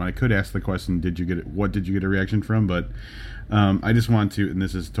reaction from. I could ask the question, what did you get a reaction from? But I just want to, and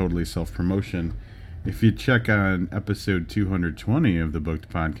this is totally self-promotion. If you check on episode 220 of the Booked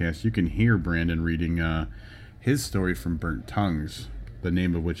Podcast, you can hear Brandon reading his story from Burnt Tongues, the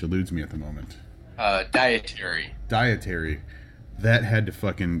name of which eludes me at the moment. Dietary. That had to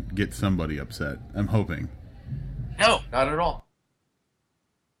fucking get somebody upset. I'm hoping. No, not at all.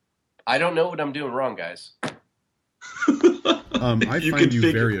 I don't know what I'm doing wrong, guys. I find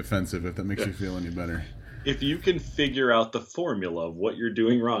you very offensive, if that makes you feel any better. If you can figure out the formula of what you're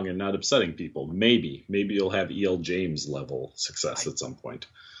doing wrong and not upsetting people, maybe you'll have E.L. James level success at some point.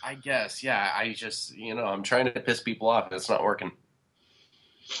 I guess, yeah. I just, I'm trying to piss people off and it's not working.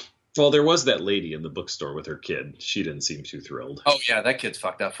 Well, there was that lady in the bookstore with her kid. She didn't seem too thrilled. Oh, yeah, that kid's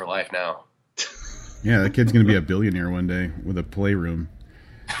fucked up for life now. Yeah, that kid's going to be a billionaire one day with a playroom.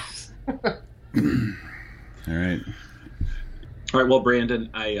 All right. Well, Brandon,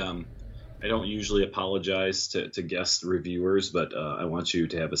 I don't usually apologize to guest reviewers, but I want you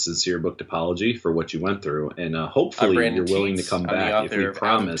to have a sincere booked apology for what you went through, and hopefully you're willing to come back if we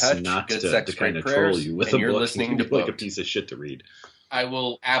promise not to kind of troll you with a book and give you like a piece of shit to read. I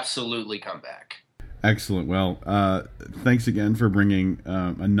will absolutely come back. Excellent. Well, thanks again for bringing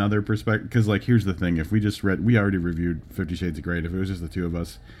another perspective, because here's the thing. If we already reviewed 50 Shades of Grey. If it was just the two of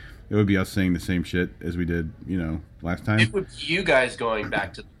us, it would be us saying the same shit as we did, last time. It would be you guys going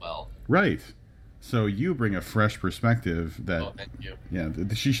back to the well. Right. So you bring a fresh perspective that. Oh, thank you. Yeah,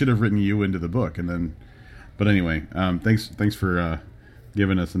 she should have written you into the book, and then. But anyway, thanks for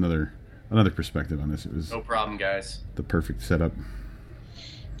giving us another perspective on this. It was no problem, guys. The perfect setup.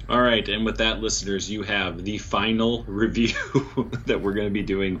 All right, and with that, listeners, you have the final review that we're going to be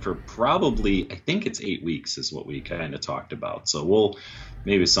doing for probably, I think it's 8 weeks is what we kind of talked about. So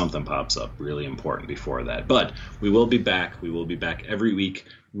maybe something pops up really important before that. But we will be back. We will be back every week.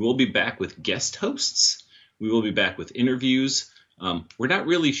 We will be back with guest hosts. We will be back with interviews. We're not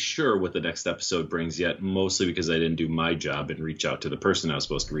really sure what the next episode brings yet, mostly because I didn't do my job and reach out to the person I was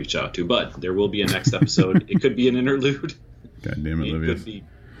supposed to reach out to. But there will be a next episode. It could be an interlude. God damn it, Livius.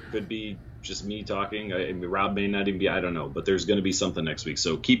 Could be just me talking. Rob may not even be. I don't know. But there's going to be something next week.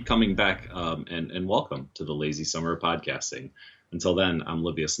 So keep coming back and welcome to the Lazy Summer of Podcasting. Until then, I'm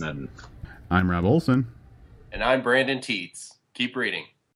Livius Nedden. I'm Rob Olson. And I'm Brandon Teets. Keep reading.